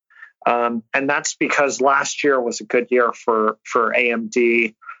share. And that's because last year was a good year for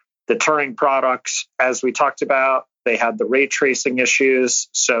AMD. The Turing products, as we talked about, they had the ray tracing issues,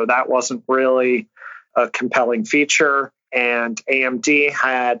 so that wasn't really a compelling feature. And AMD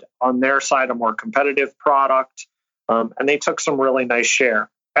had on their side a more competitive product, and they took some really nice share.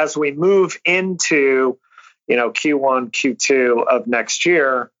 As we move into Q1, Q2 of next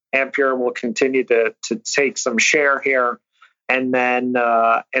year, Ampere will continue to take some share here. And then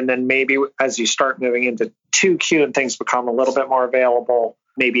maybe as you start moving into 2Q and things become a little bit more available,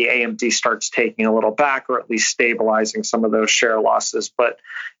 maybe AMD starts taking a little back or at least stabilizing some of those share losses. But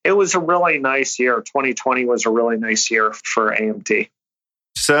it was a really nice year. 2020 was a really nice year for AMD.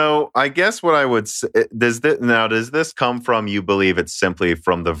 So I guess what I would say, does this come from, you believe it's simply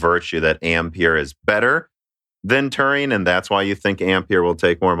from the virtue that Ampere is better than Turing, and that's why you think Ampere will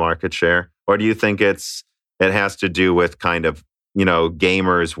take more market share? Or do you think it has to do with kind of,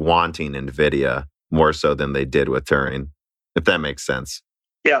 gamers wanting NVIDIA more so than they did with Turing, if that makes sense?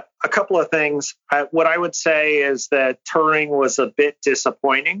 Yeah, a couple of things. What I would say is that Turing was a bit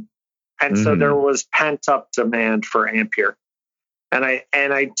disappointing, and so there was pent-up demand for Ampere. And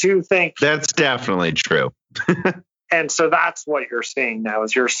I do think that's definitely true. And so that's what you're seeing now,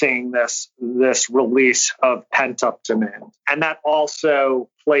 is you're seeing this release of pent-up demand. And that also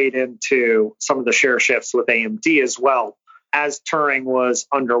played into some of the share shifts with AMD as well. As Turing was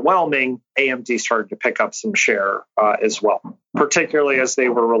underwhelming, AMD started to pick up some share as well, particularly as they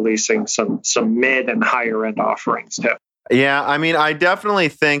were releasing some mid and higher end offerings too. Yeah, I mean, I definitely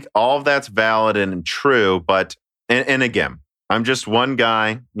think all of that's valid and true, but and again, I'm just one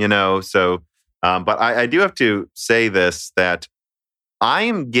guy, so, but I do have to say this, that I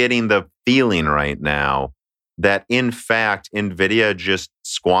am getting the feeling right now that, in fact, NVIDIA just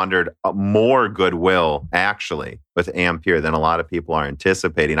squandered more goodwill, actually, with Ampere than a lot of people are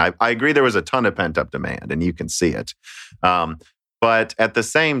anticipating. I agree there was a ton of pent-up demand, and you can see it. But at the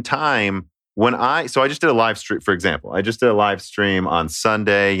same time, so I just did a live stream, for example. I just did a live stream on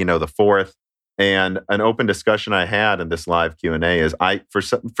Sunday, the 4th, and an open discussion I had in this live Q&A is,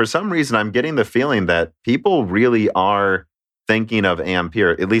 for some reason, I'm getting the feeling that people really are thinking of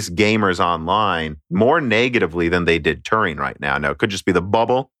Ampere, at least gamers online, more negatively than they did Turing right now. Now, it could just be the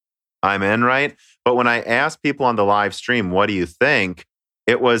bubble I'm in, right? But when I asked people on the live stream, what do you think?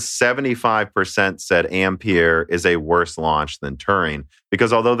 It was 75% said Ampere is a worse launch than Turing,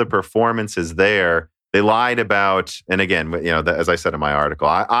 because although the performance is there, they lied about, and again, as I said in my article,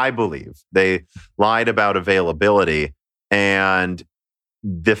 I believe they lied about availability and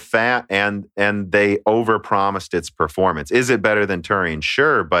the and they overpromised its performance. Is it better than Turing?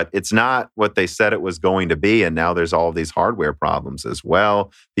 Sure, but it's not what they said it was going to be. And now there's all these hardware problems as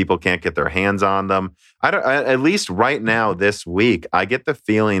well. People can't get their hands on them. At least right now, this week, I get the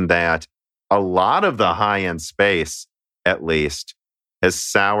feeling that a lot of the high-end space, at least, has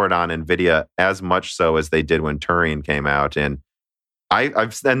soured on NVIDIA as much so as they did when Turing came out. And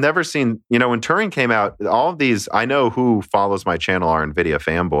I've never seen, when Turing came out, all of these, I know who follows my channel are NVIDIA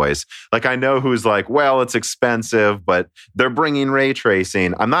fanboys. Like, I know who's like, well, it's expensive, but they're bringing ray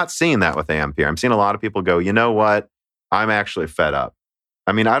tracing. I'm not seeing that with Ampere. I'm seeing a lot of people go, you know what? I'm actually fed up.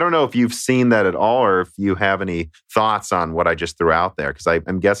 I mean, I don't know if you've seen that at all, or if you have any thoughts on what I just threw out there, because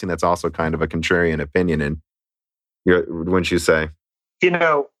I'm guessing that's also kind of a contrarian opinion. And wouldn't you say?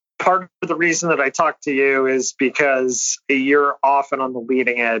 Part of the reason that I talk to you is because you're often on the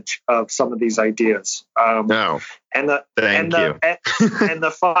leading edge of some of these ideas. And the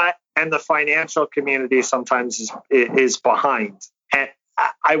financial community sometimes is behind. And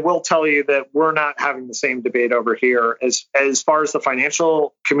I will tell you that we're not having the same debate over here as far as the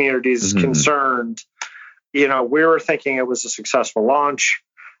financial community is concerned. We were thinking it was a successful launch.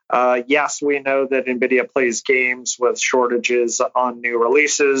 Yes, we know that NVIDIA plays games with shortages on new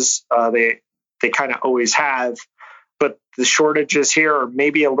releases. They kind of always have, but the shortages here are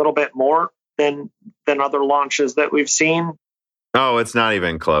maybe a little bit more than other launches that we've seen. Oh, it's not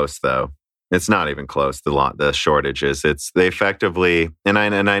even close, though. It's not even close. The shortages. They effectively, and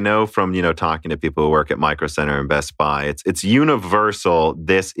I know from talking to people who work at Micro Center and Best Buy, it's universal.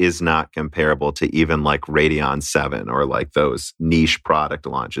 This is not comparable to even like Radeon 7 or like those niche product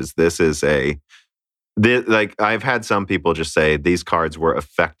launches. This is like I've had some people just say these cards were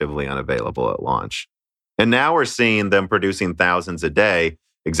effectively unavailable at launch, and now we're seeing them producing thousands a day,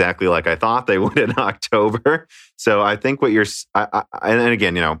 exactly like I thought they would in October. So I think what and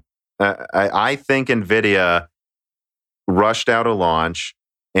again, I think NVIDIA rushed out a launch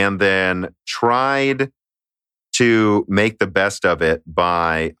and then tried to make the best of it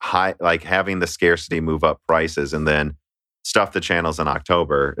by having the scarcity move up prices and then stuff the channels in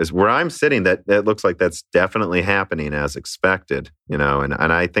October. Is where I'm sitting. That looks like that's definitely happening as expected. And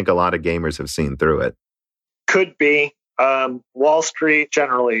I think a lot of gamers have seen through it. Could be. Wall Street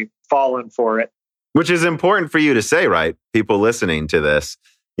generally fallen for it, which is important for you to say, right? People listening to this.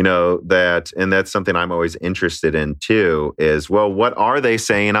 And that's something I'm always interested in too, is, well, what are they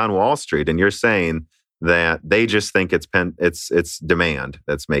saying on Wall Street? And you're saying that they just think it's demand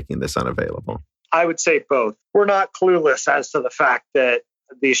that's making this unavailable. I would say both. We're not clueless as to the fact that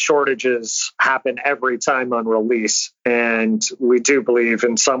these shortages happen every time on release. And we do believe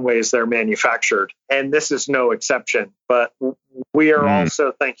in some ways they're manufactured. And this is no exception. But we are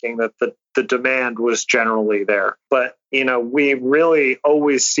also thinking that the demand was generally there. But, we really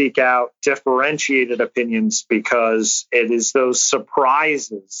always seek out differentiated opinions because it is those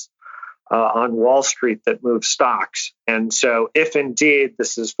surprises on Wall Street that move stocks. And so if indeed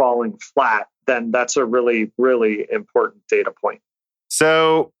this is falling flat, then that's a really, really important data point.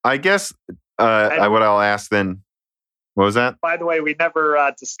 So I guess what I'll ask then, what was that? By the way, we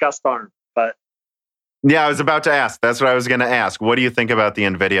never discussed ARM, but... Yeah, I was about to ask. That's what I was going to ask. What do you think about the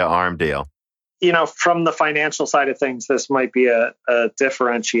NVIDIA ARM deal? From the financial side of things, this might be a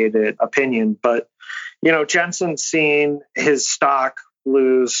differentiated opinion, but, Jensen's seen his stock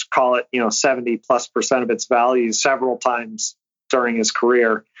lose, call it, 70+% of its value several times during his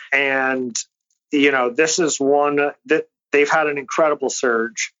career. And, this is one that they've had an incredible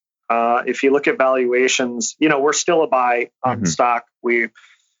surge. If you look at valuations, we're still a buy on stock. We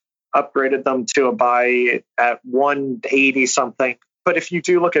upgraded them to a buy at 180 something. But if you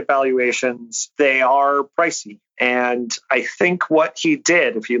do look at valuations, they are pricey. And I think what he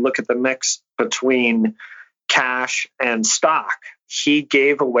did, if you look at the mix between cash and stock, he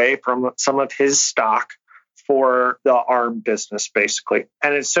gave away from some of his stock for the ARM business, basically.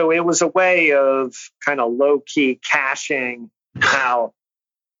 And so it was a way of kind of low-key cashing out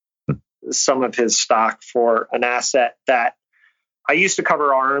some of his stock for an asset that I used to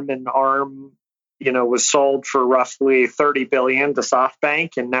cover ARM, and ARM, was sold for roughly $30 billion to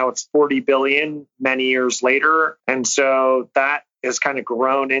SoftBank, and now it's $40 billion many years later. And so that has kind of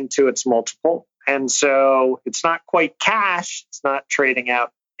grown into its multiple. And so it's not quite cash. It's not trading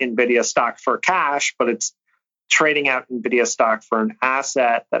out NVIDIA stock for cash, but it's trading out NVIDIA stock for an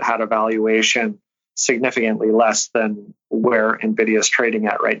asset that had a valuation significantly less than where NVIDIA is trading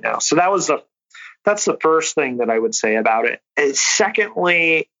at right now. So that's the first thing that I would say about it. And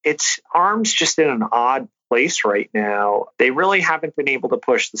secondly, ARM's just in an odd place right now. They really haven't been able to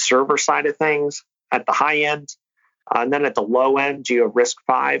push the server side of things at the high end. And then at the low end, you have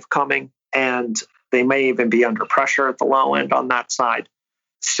RISC-V coming, and they may even be under pressure at the low end on that side.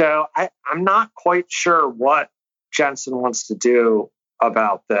 So I'm not quite sure what Jensen wants to do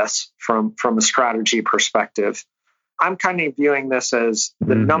about this from a strategy perspective. I'm kind of viewing this as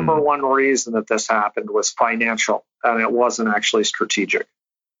the number one reason that this happened was financial, and it wasn't actually strategic.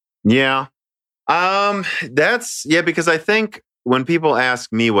 Yeah. Because I think when people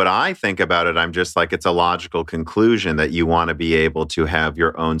ask me what I think about it, I'm just like, it's a logical conclusion that you want to be able to have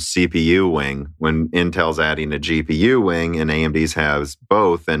your own CPU wing when Intel's adding a GPU wing and AMD's has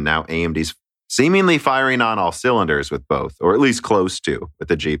both. And now AMD's seemingly firing on all cylinders with both, or at least close to with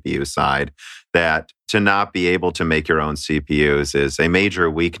the GPU side, that to not be able to make your own CPUs is a major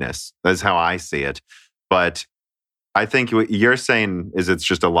weakness. That's how I see it. But I think what you're saying is it's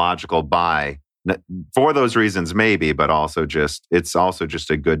just a logical buy for those reasons, maybe, but also it's also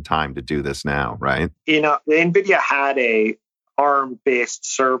just a good time to do this now, right? NVIDIA had a ARM-based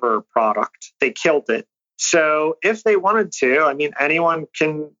server product. They killed it. So if they wanted to, anyone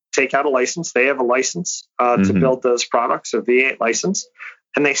can take out a license. They have a license to build those products, a V8 license,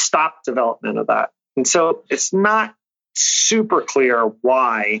 and they stopped development of that. And so it's not super clear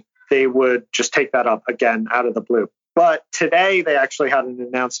why they would just take that up again out of the blue. But today they actually had an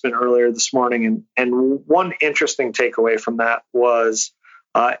announcement earlier this morning. And one interesting takeaway from that was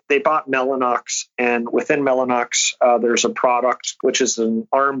they bought Mellanox. And within Mellanox, there's a product which is an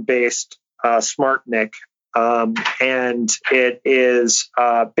ARM-based SmartNIC. And it is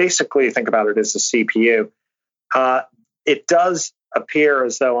basically, think about it as a CPU. It does appear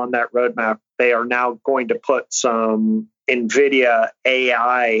as though on that roadmap, they are now going to put some NVIDIA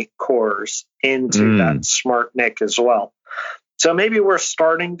AI cores into that SmartNIC as well. So maybe we're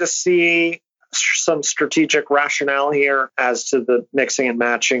starting to see some strategic rationale here as to the mixing and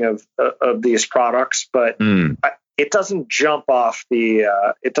matching of these products, but it doesn't jump off the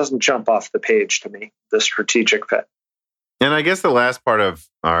page to me, the strategic fit. And I guess the last part of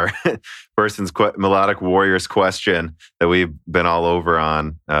our person's Melodic Warriors question that we've been all over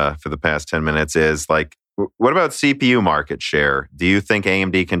on for the past 10 minutes is like, what about CPU market share? Do you think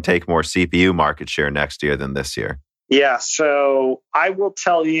AMD can take more CPU market share next year than this year? Yeah, so I will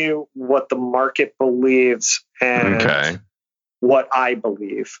tell you what the market believes and what I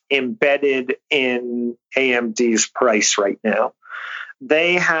believe embedded in AMD's price right now.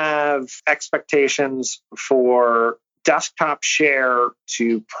 They have expectations for desktop share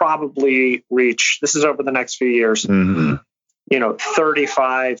to probably reach, this is over the next few years,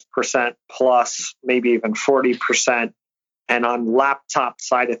 35% plus, maybe even 40%. And on laptop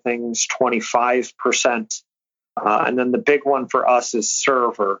side of things, 25%. And then the big one for us is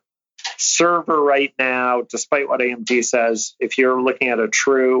server. Server right now, despite what AMD says, if you're looking at a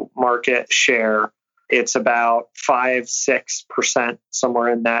true market share, it's about 5-6%,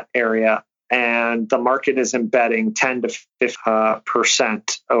 somewhere in that area. And the market is embedding 10 to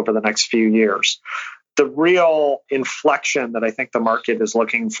 50% over the next few years. The real inflection that I think the market is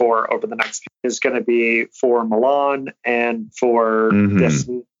looking for over the next is going to be for Milan and for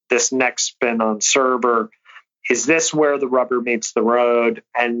this next spin on server. Is this where the rubber meets the road?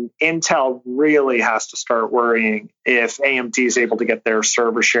 And Intel really has to start worrying if AMD is able to get their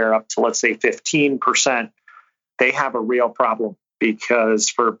server share up to, let's say, 15%. They have a real problem, because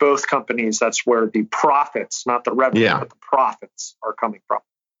for both companies, that's where the profits, not the revenue, but the profits are coming from.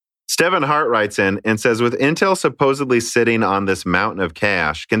 Stephen Hart writes in and says, with Intel supposedly sitting on this mountain of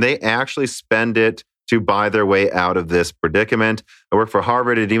cash, can they actually spend it to buy their way out of this predicament? I work for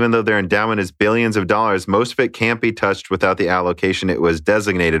Harvard, and even though their endowment is billions of dollars, most of it can't be touched without the allocation it was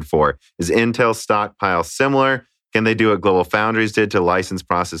designated for. Is Intel's stockpile similar? Can they do what Global Foundries did to license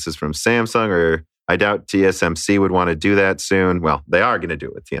processes from Samsung? Or I doubt TSMC would want to do that soon. Well, they are going to do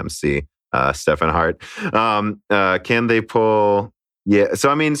it with TMC, Stephen Hart. Can they pull... Yeah. So,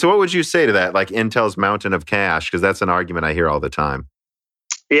 I mean, so what would you say to that? Like Intel's mountain of cash? Because that's an argument I hear all the time.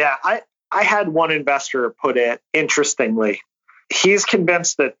 Yeah. I had one investor put it interestingly. He's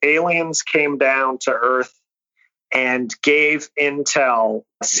convinced that aliens came down to Earth and gave Intel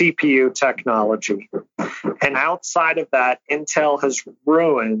CPU technology. And outside of that, Intel has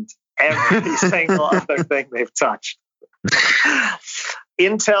ruined every single other thing they've touched.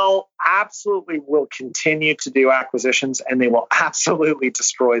 Intel absolutely will continue to do acquisitions, and they will absolutely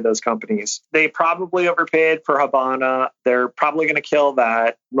destroy those companies. They probably overpaid for Habana. They're probably going to kill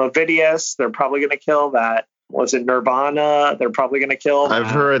that. Movidius, they're probably going to kill that. Was it Nirvana? They're probably going to kill that.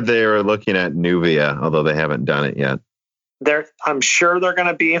 I've heard they are looking at Nuvia, although they haven't done it yet. I'm sure they're going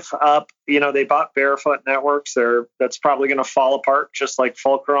to beef up. You know, they bought Barefoot Networks. That's probably going to fall apart, just like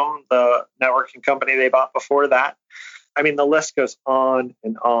Fulcrum, the networking company they bought before that. I mean, the list goes on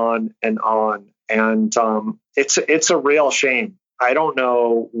and on and on. And it's a real shame. I don't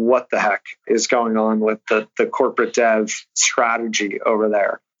know what the heck is going on with the corporate dev strategy over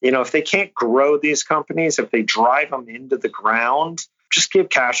there. You know, if they can't grow these companies, if they drive them into the ground, just give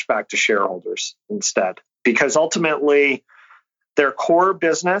cash back to shareholders instead. Because ultimately, their core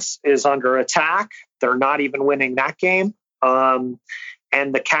business is under attack. They're not even winning that game.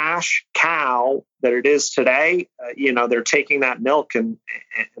 And the cash cow that it is today, they're taking that milk and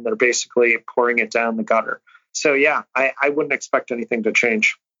they're basically pouring it down the gutter. So, yeah, I wouldn't expect anything to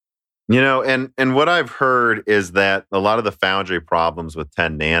change. You know, and what I've heard is that a lot of the foundry problems with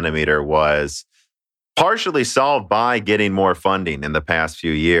 10 nanometer was partially solved by getting more funding in the past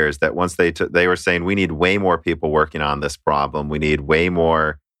few years. That once they were saying, we need way more people working on this problem. We need way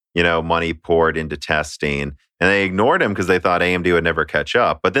more, money poured into testing. And they ignored him because they thought AMD would never catch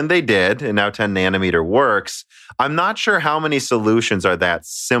up. But then they did, and now 10 nanometer works. I'm not sure how many solutions are that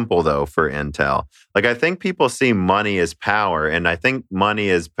simple, though, for Intel. Like, I think people see money as power, and I think money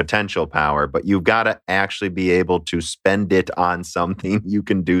is potential power, but you've got to actually be able to spend it on something you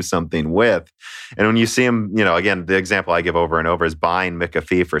can do something with. And when you see them, again, the example I give over and over is buying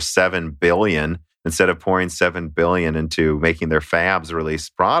McAfee for $7 billion instead of pouring $7 billion into making their fabs release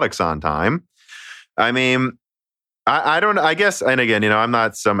products on time. I mean, I don't, I guess, and again, I'm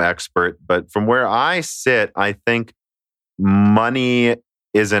not some expert, but from where I sit, I think money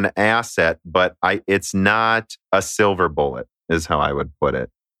is an asset, but it's not a silver bullet, is how I would put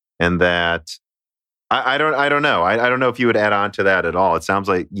it. And that, I don't know. I don't know if you would add on to that at all. It sounds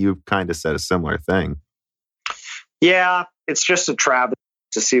like you kind of said a similar thing. Yeah, it's just a travesty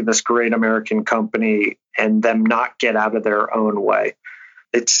to see this great American company and them not get out of their own way.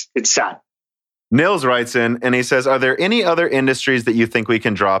 It's sad. Nils writes in and he says, are there any other industries that you think we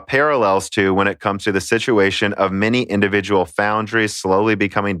can draw parallels to when it comes to the situation of many individual foundries slowly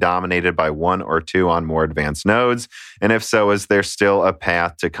becoming dominated by one or two on more advanced nodes? And if so, is there still a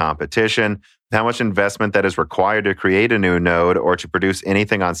path to competition? How much investment that is required to create a new node or to produce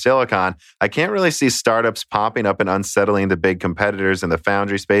anything on silicon? I can't really see startups popping up and unsettling the big competitors in the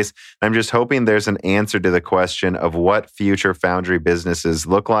foundry space. I'm just hoping there's an answer to the question of what future foundry businesses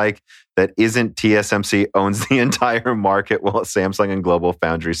look like that isn't TSMC owns the entire market while Samsung and Global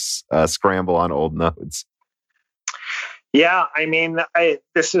Foundries scramble on old nodes. Yeah, I mean,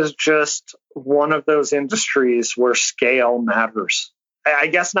 this is just one of those industries where scale matters. I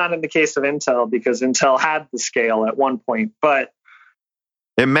guess not in the case of Intel, because Intel had the scale at one point, but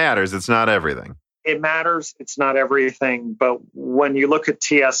it matters. It's not everything. it matters. It's not everything. But when you look at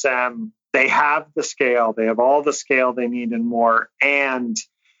TSM, they have the scale. They have all the scale they need and more. And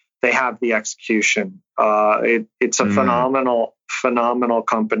they have the execution. It's a phenomenal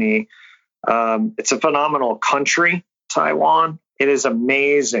company. It's a phenomenal country, Taiwan. It is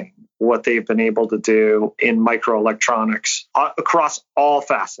amazing what they've been able to do in microelectronics across all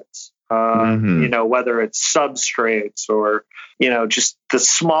facets. Whether it's substrates or, just the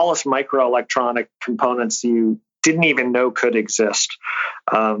smallest microelectronic components you didn't even know could exist.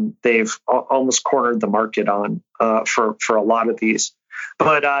 They've almost cornered the market on for a lot of these.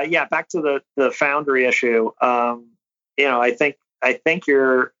 But back to the foundry issue. I think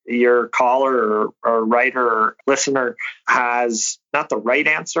your caller or writer or listener has not the right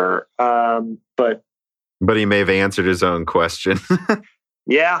answer, but he may have answered his own question.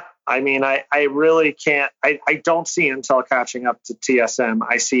 Yeah. I mean, I really can't, I don't see Intel catching up to TSM.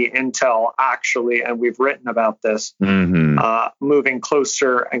 I see Intel actually, and we've written about this, moving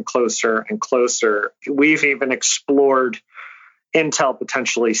closer and closer and closer. We've even explored Intel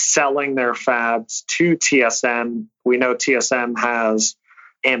potentially selling their fabs to TSM. We know TSM has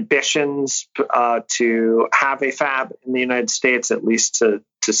ambitions to have a fab in the United States, at least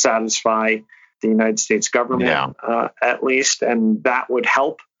to satisfy the United States government, at least, and that would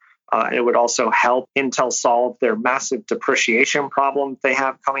help. It would also help Intel solve their massive depreciation problem they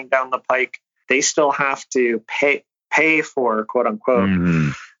have coming down the pike. They still have to pay for, quote unquote,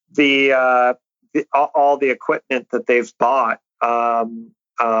 all the equipment that they've bought,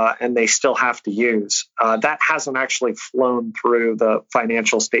 and they still have to use. That hasn't actually flown through the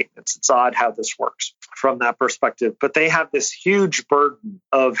financial statements. It's odd how this works from that perspective. But they have this huge burden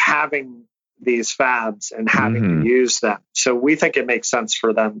of having these fabs and having to use them. So we think it makes sense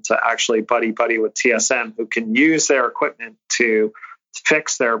for them to actually buddy with TSM, who can use their equipment to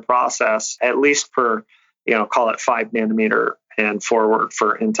fix their process, at least for, call it 5 nanometer and forward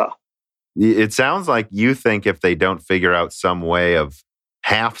for Intel. It sounds like you think if they don't figure out some way of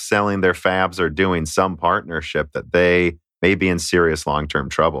half selling their fabs or doing some partnership, that they may be in serious long-term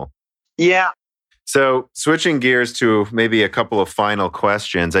trouble. Yeah. So switching gears to maybe a couple of final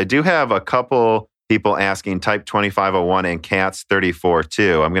questions. I do have a couple people asking Type 2501 and CATS 34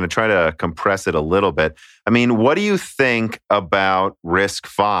 too. I'm going to try to compress it a little bit. I mean, what do you think about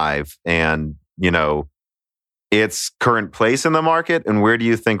RISC-V and, its current place in the market? And where do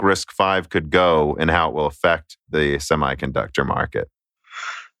you think RISC-V could go and how it will affect the semiconductor market?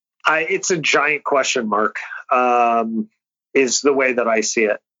 It's a giant question mark, is the way that I see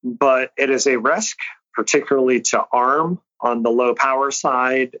it. But it is a risk, particularly to ARM on the low power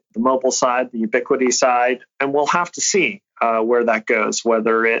side, the mobile side, the ubiquity side. And we'll have to see where that goes,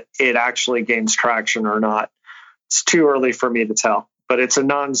 whether it actually gains traction or not. It's too early for me to tell, but it's a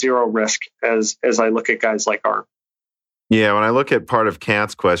non-zero risk as I look at guys like ARM. Yeah, when I look at part of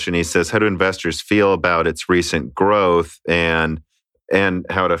Kat's question, he says, how do investors feel about its recent growth and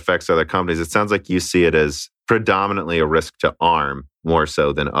how it affects other companies? It sounds like you see it as predominantly a risk to ARM more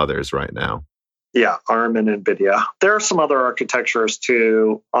so than others right now. Yeah, ARM and NVIDIA. There are some other architectures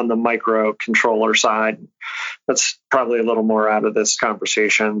too on the microcontroller side. That's probably a little more out of this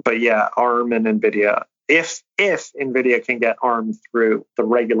conversation. But yeah, ARM and NVIDIA. If NVIDIA can get ARM through the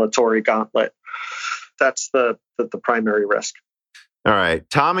regulatory gauntlet, that's the primary risk. All right.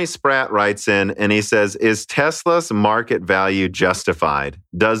 Tommy Spratt writes in and he says, is Tesla's market value justified?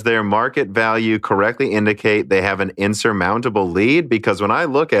 Does their market value correctly indicate they have an insurmountable lead? Because when I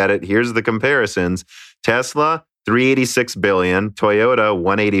look at it, here's the comparisons. Tesla, $386 billion, Toyota,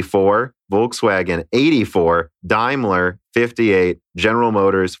 $184, Volkswagen, $84, Daimler, $58, General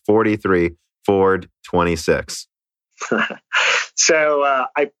Motors, $43, Ford, $26. So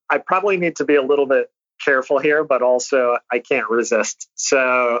I probably need to be a little bit careful here, but also I can't resist.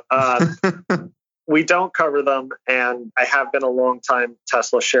 So we don't cover them, and I have been a long time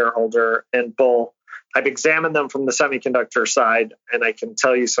Tesla shareholder and bull. I've examined them from the semiconductor side, and I can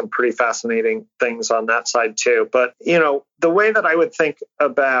tell you some pretty fascinating things on that side too. But, the way that I would think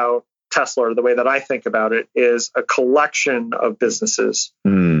about Tesla, or the way that I think about it, is a collection of businesses.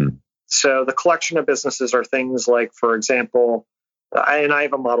 So the collection of businesses are things like, for example, and I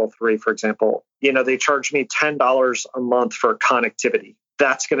have a Model 3, for example, they charge me $10 a month for connectivity.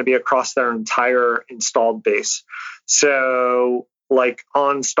 That's going to be across their entire installed base. So like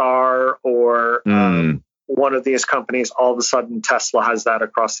OnStar or one of these companies, all of a sudden Tesla has that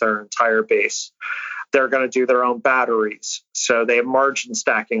across their entire base. They're going to do their own batteries. So they have margin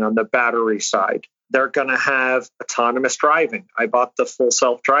stacking on the battery side. They're going to have autonomous driving. I bought the full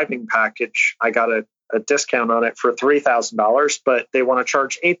self-driving package. I got a a discount on it for $3,000, but they want to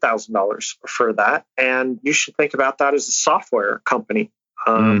charge $8,000 for that. And you should think about that as a software company.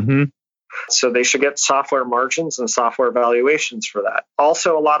 So they should get software margins and software valuations for that.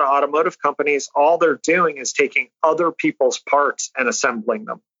 Also, a lot of automotive companies, all they're doing is taking other people's parts and assembling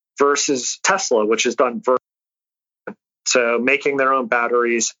them versus Tesla, which is done vertically. So making their own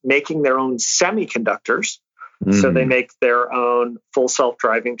batteries, making their own semiconductors. So they make their own full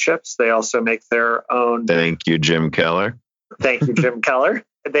self-driving chips. They also make their own... Thank you, Jim Keller. Thank you, Jim Keller.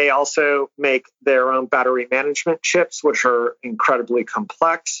 They also make their own battery management chips, which are incredibly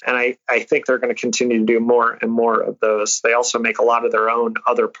complex. And I think they're going to continue to do more and more of those. They also make a lot of their own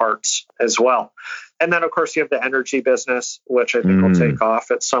other parts as well. And then, of course, you have the energy business, which I think will take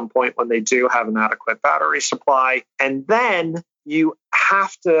off at some point when they do have an adequate battery supply. And then you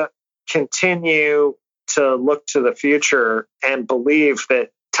have to continue to look to the future and believe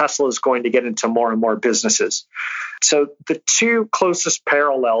that Tesla is going to get into more and more businesses. So the two closest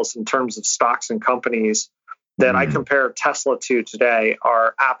parallels in terms of stocks and companies that I compare Tesla to today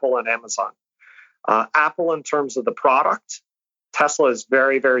are Apple and Amazon. Apple, in terms of the product, Tesla is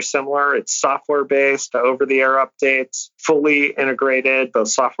very, very similar. It's software-based, over-the-air updates, fully integrated, both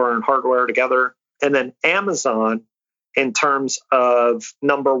software and hardware together. And then Amazon, in terms of,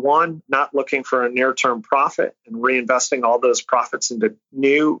 number one, not looking for a near-term profit and reinvesting all those profits into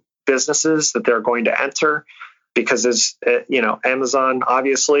new businesses that they're going to enter. Because as Amazon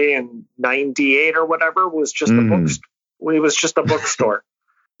obviously in '98 or whatever was just a book. It was just a bookstore.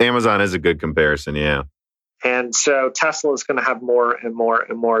 Amazon is a good comparison, yeah. And so Tesla is going to have more and more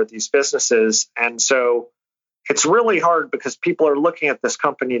and more of these businesses. And so it's really hard because people are looking at this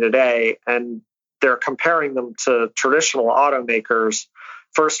company today and they're comparing them to traditional automakers.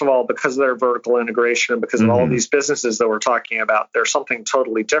 First of all, because of their vertical integration and because of all of these businesses that we're talking about, they're something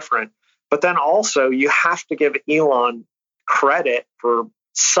totally different. But then also you have to give Elon credit for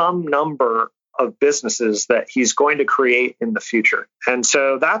some number of businesses that he's going to create in the future. And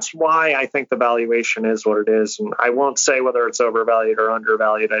so that's why I think the valuation is what it is. And I won't say whether it's overvalued or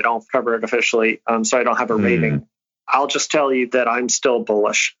undervalued. I don't cover it officially, so I don't have a rating. I'll just tell you that I'm still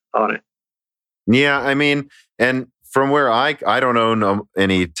bullish on it. Yeah, I mean, and from where I don't own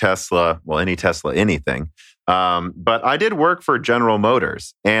any Tesla, anything. But I did work for General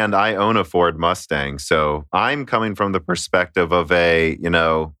Motors and I own a Ford Mustang. So I'm coming from the perspective of a,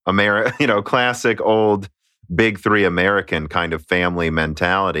 classic old big three American kind of family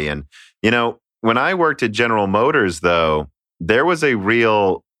mentality. And, when I worked at General Motors, though, there was a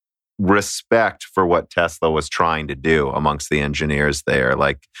real respect for what Tesla was trying to do amongst the engineers there,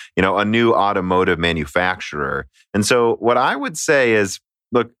 like, a new automotive manufacturer. And so what I would say is,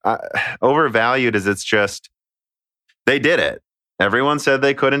 look, overvalued is it's just, they did it. Everyone said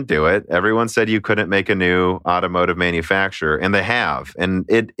they couldn't do it. Everyone said you couldn't make a new automotive manufacturer, and they have. And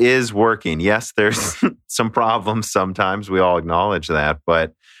it is working. Yes, there's some problems sometimes. We all acknowledge that.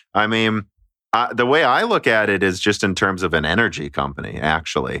 But I mean, the way I look at it is just in terms of an energy company,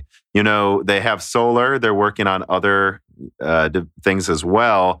 actually. They have solar. They're working on other things as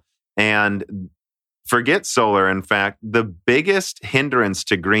well. And forget solar. In fact, the biggest hindrance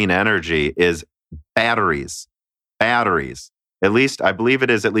to green energy is batteries. At least, I believe it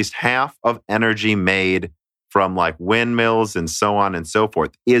is at least half of energy made from like windmills and so on and so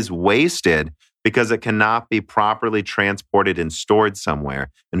forth is wasted because it cannot be properly transported and stored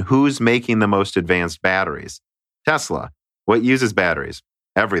somewhere. And who's making the most advanced batteries? Tesla. What uses batteries?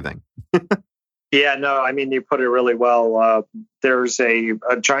 Everything. Yeah, no, I mean, you put it really well. There's a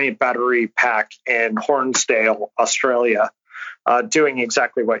giant battery pack in Hornsdale, Australia, doing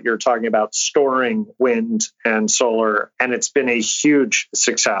exactly what you're talking about, storing wind and solar. And it's been a huge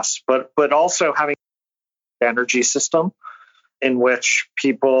success, but also having an energy system in which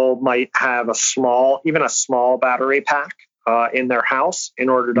people might have a small battery pack in their house in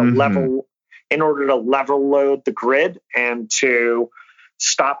order to level load the grid and to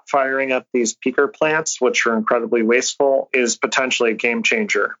stop firing up these peaker plants, which are incredibly wasteful, is potentially a game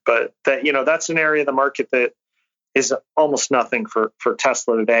changer. But that's an area of the market that is almost nothing for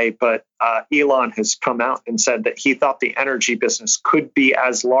Tesla today. But Elon has come out and said that he thought the energy business could be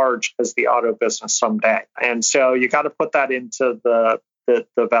as large as the auto business someday. And so you got to put that into the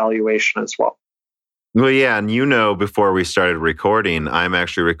valuation as well. Well, yeah. And before we started recording, I'm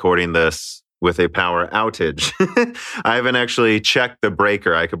actually recording this with a power outage. I haven't actually checked the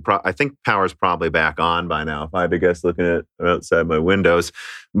breaker. I think power's probably back on by now, if I had to guess looking at outside my windows.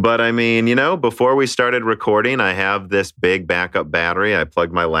 But I mean, before we started recording, I have this big backup battery. I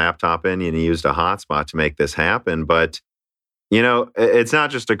plugged my laptop in and used a hotspot to make this happen. But, it's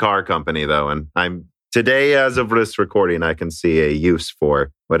not just a car company, though. And I'm Today, as of this recording, I can see a use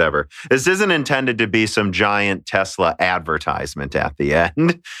for whatever. This isn't intended to be some giant Tesla advertisement at the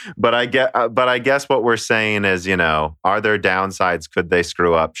end, but I guess what we're saying is, are there downsides? Could they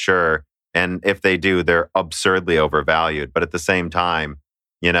screw up? Sure. And if they do, they're absurdly overvalued. But at the same time,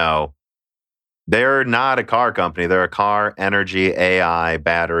 they're not a car company. They're a car, energy, AI,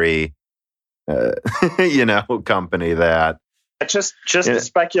 battery, company that. Just to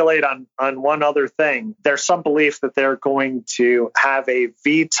speculate on one other thing, there's some belief that they're going to have a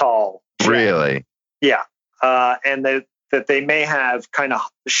VTOL. Really? Yeah. And that they may have kind of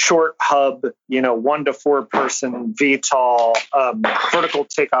short hub, 1 to 4 person VTOL, vertical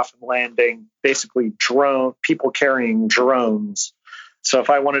takeoff and landing, basically people carrying drones. So if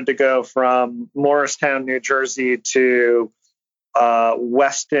I wanted to go from Morristown, New Jersey to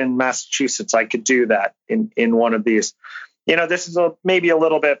Weston, Massachusetts, I could do that in one of these. This is maybe a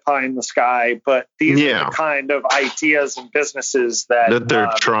little bit pie in the sky, but these are the kind of ideas and businesses that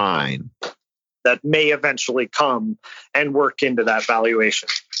they're trying, that may eventually come and work into that valuation.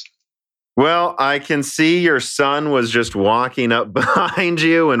 Well, I can see your son was just walking up behind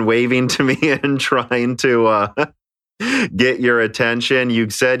you and waving to me and trying to get your attention. You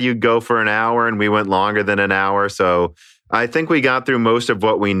said you'd go for an hour, and we went longer than an hour, so I think we got through most of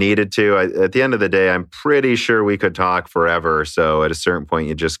what we needed to. At the end of the day, I'm pretty sure we could talk forever. So at a certain point,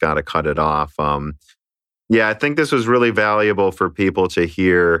 you just got to cut it off. I think this was really valuable for people to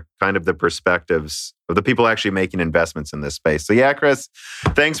hear kind of the perspectives of the people actually making investments in this space. So yeah, Chris,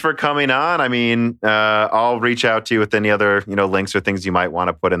 thanks for coming on. I mean, I'll reach out to you with any other, links or things you might want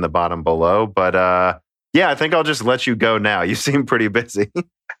to put in the bottom below. But I think I'll just let you go now. You seem pretty busy.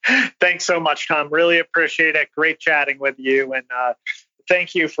 Thanks so much, Tom. Really appreciate it. Great chatting with you. And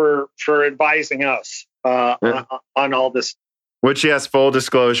thank you for advising us on all this. Which, yes, full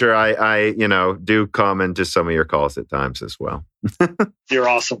disclosure, I do come into some of your calls at times as well. You're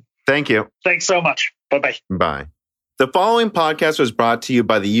awesome. Thank you. Thanks so much. Bye-bye. Bye. The following podcast was brought to you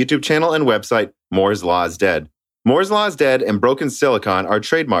by the YouTube channel and website Moore's Law is Dead. Moore's Law is Dead and Broken Silicon are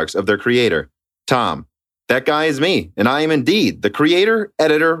trademarks of their creator, Tom. That guy is me, and I am indeed the creator,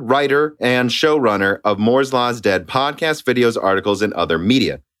 editor, writer, and showrunner of Moore's Law is Dead podcasts, videos, articles, and other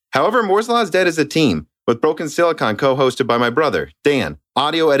media. However, Moore's Law is Dead is a team, with Broken Silicon co-hosted by my brother, Dan,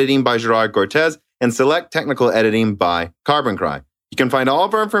 audio editing by Gerard Cortez, and select technical editing by Carbon Cry. You can find all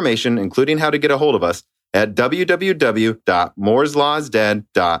of our information, including how to get a hold of us, at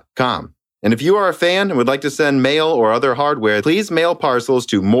www.mooreslawsdead.com. And if you are a fan and would like to send mail or other hardware, please mail parcels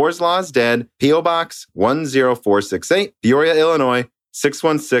to Moore's Law is Dead, P.O. Box 10468, Peoria, Illinois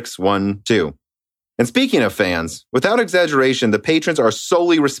 61612. And speaking of fans, without exaggeration, the patrons are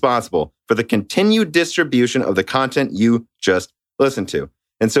solely responsible for the continued distribution of the content you just listened to.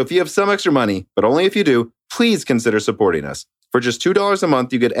 And so if you have some extra money, but only if you do, please consider supporting us. For just $2 a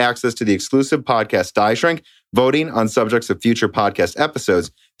month, you get access to the exclusive podcast Die Shrink, voting on subjects of future podcast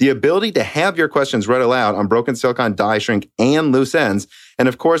episodes, the ability to have your questions read aloud on Broken Silicon, Die Shrink, and Loose Ends, and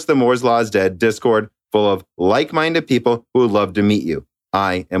of course, the Moore's Law is Dead Discord full of like-minded people who would love to meet you.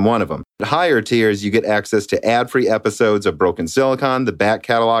 I am one of them. At higher tiers, you get access to ad-free episodes of Broken Silicon, the back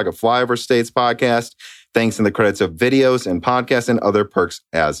catalog of Flyover States podcast, thanks in the credits of videos and podcasts, and other perks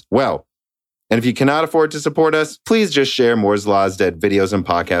as well. And if you cannot afford to support us, please just share Moore's Law is Dead videos and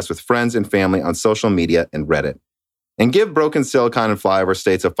podcasts with friends and family on social media and Reddit. And give Broken Silicon and Flyover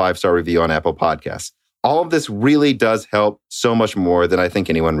States a 5-star review on Apple Podcasts. All of this really does help so much more than I think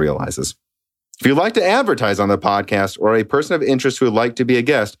anyone realizes. If you'd like to advertise on the podcast or a person of interest who would like to be a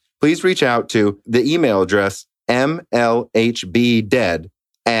guest, please reach out to the email address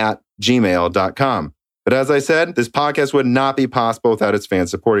mlhbdead@gmail.com. But as I said, this podcast would not be possible without its fans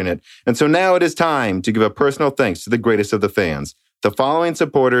supporting it. And so now it is time to give a personal thanks to the greatest of the fans. The following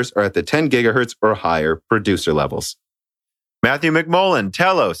supporters are at the 10 gigahertz or higher producer levels. Matthew McMullen,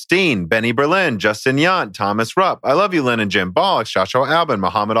 Tello, Steen, Benny Berlin, Justin Yant, Thomas Rupp, I Love You, Lynn and Jim Bollocks, Joshua Albin,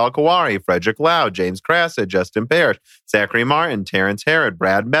 Muhammad Al-Kawari, Frederick Lau, James Krasa, Justin Parrish, Zachary Martin, Terrence Herod,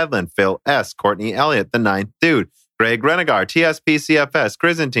 Brad Medlin, Phil S., Courtney Elliott, The Ninth Dude, Greg Renegar, TSPCFS,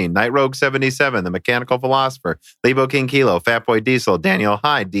 Chrysantine, Night Rogue 77, The Mechanical Philosopher, Lebo King Kilo, Fatboy Diesel, Daniel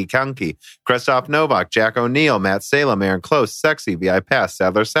Hyde, D. Kunke, Christoph Novak, Jack O'Neill, Matt Salem, Aaron Close, Sexy, VI Pass,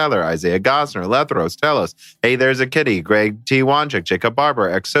 Sadler, Isaiah Gosner, Lethros, Telos, Hey There's a Kitty, Greg T. Wanchik, Jacob Barber,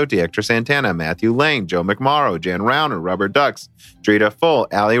 Exoti, Hector Santana, Matthew Lane, Joe McMorrow, Jan Rauner, Rubber Ducks, Drita Full,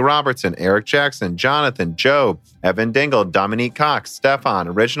 Allie Robertson, Eric Jackson, Jonathan, Job, Evan Dingle, Dominique Cox, Stefan,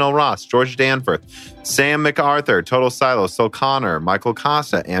 Original Ross, George Danforth, Sam MacArthur, Total Silo, Sol Connor, Michael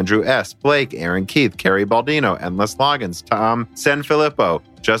Costa, Andrew S., Blake, Aaron Keith, Kerry Baldino, Endless Loggins, Tom Senfilippo,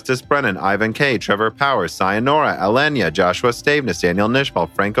 Justice Brennan, Ivan K., Trevor Powers, Sayonara, Alenia, Joshua Staveness, Daniel Nishbal,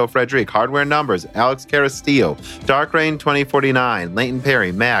 Franco Frederic, Hardware Numbers, Alex Carastillo, Dark Rain 2049, Leighton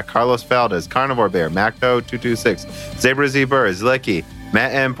Perry, Mac, Carlos Valdez, Carnivore Bear, Macto226, Zebra Z. Burr, Zlicky,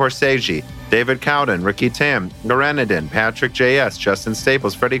 Matt M. Porsegi, David Cowden, Ricky Tam, Garanadin, Patrick J.S., Justin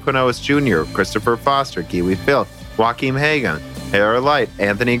Staples, Freddie Quinones Jr., Christopher Foster, Kiwi Phil, Joaquim Hagan, Hair Light,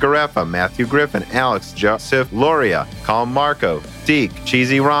 Anthony Gareffa, Matthew Griffin, Alex Joseph Loria, Colin Marco, Deke,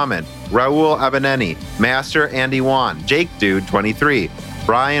 Cheesy Ramen, Raul Abeneni, Master Andy Wan, Jake Dude 23,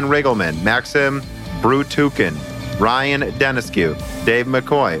 Brian Riggleman, Maxim Brutukin, Ryan Deniscu, Dave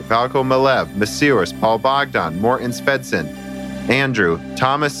McCoy, Falco Malev, Messieurs, Paul Bogdan, Morton Svedson, Andrew,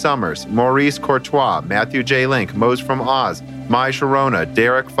 Thomas Summers, Maurice Courtois, Matthew J. Link, Mose from Oz, Mai Sharona,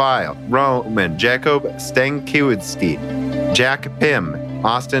 Derek File, Roman, Jacob Stankiewicz, Jack Pym,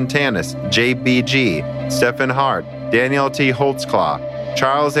 Austin Tanis, JBG, Stephen Hart, Daniel T. Holtzclaw,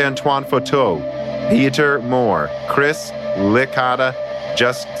 Charles Antoine Foteau, Peter Moore, Chris Licata,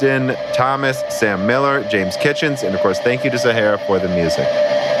 Justin Thomas, Sam Miller, James Kitchens, and of course, thank you to Sahara for the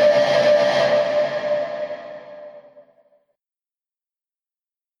music.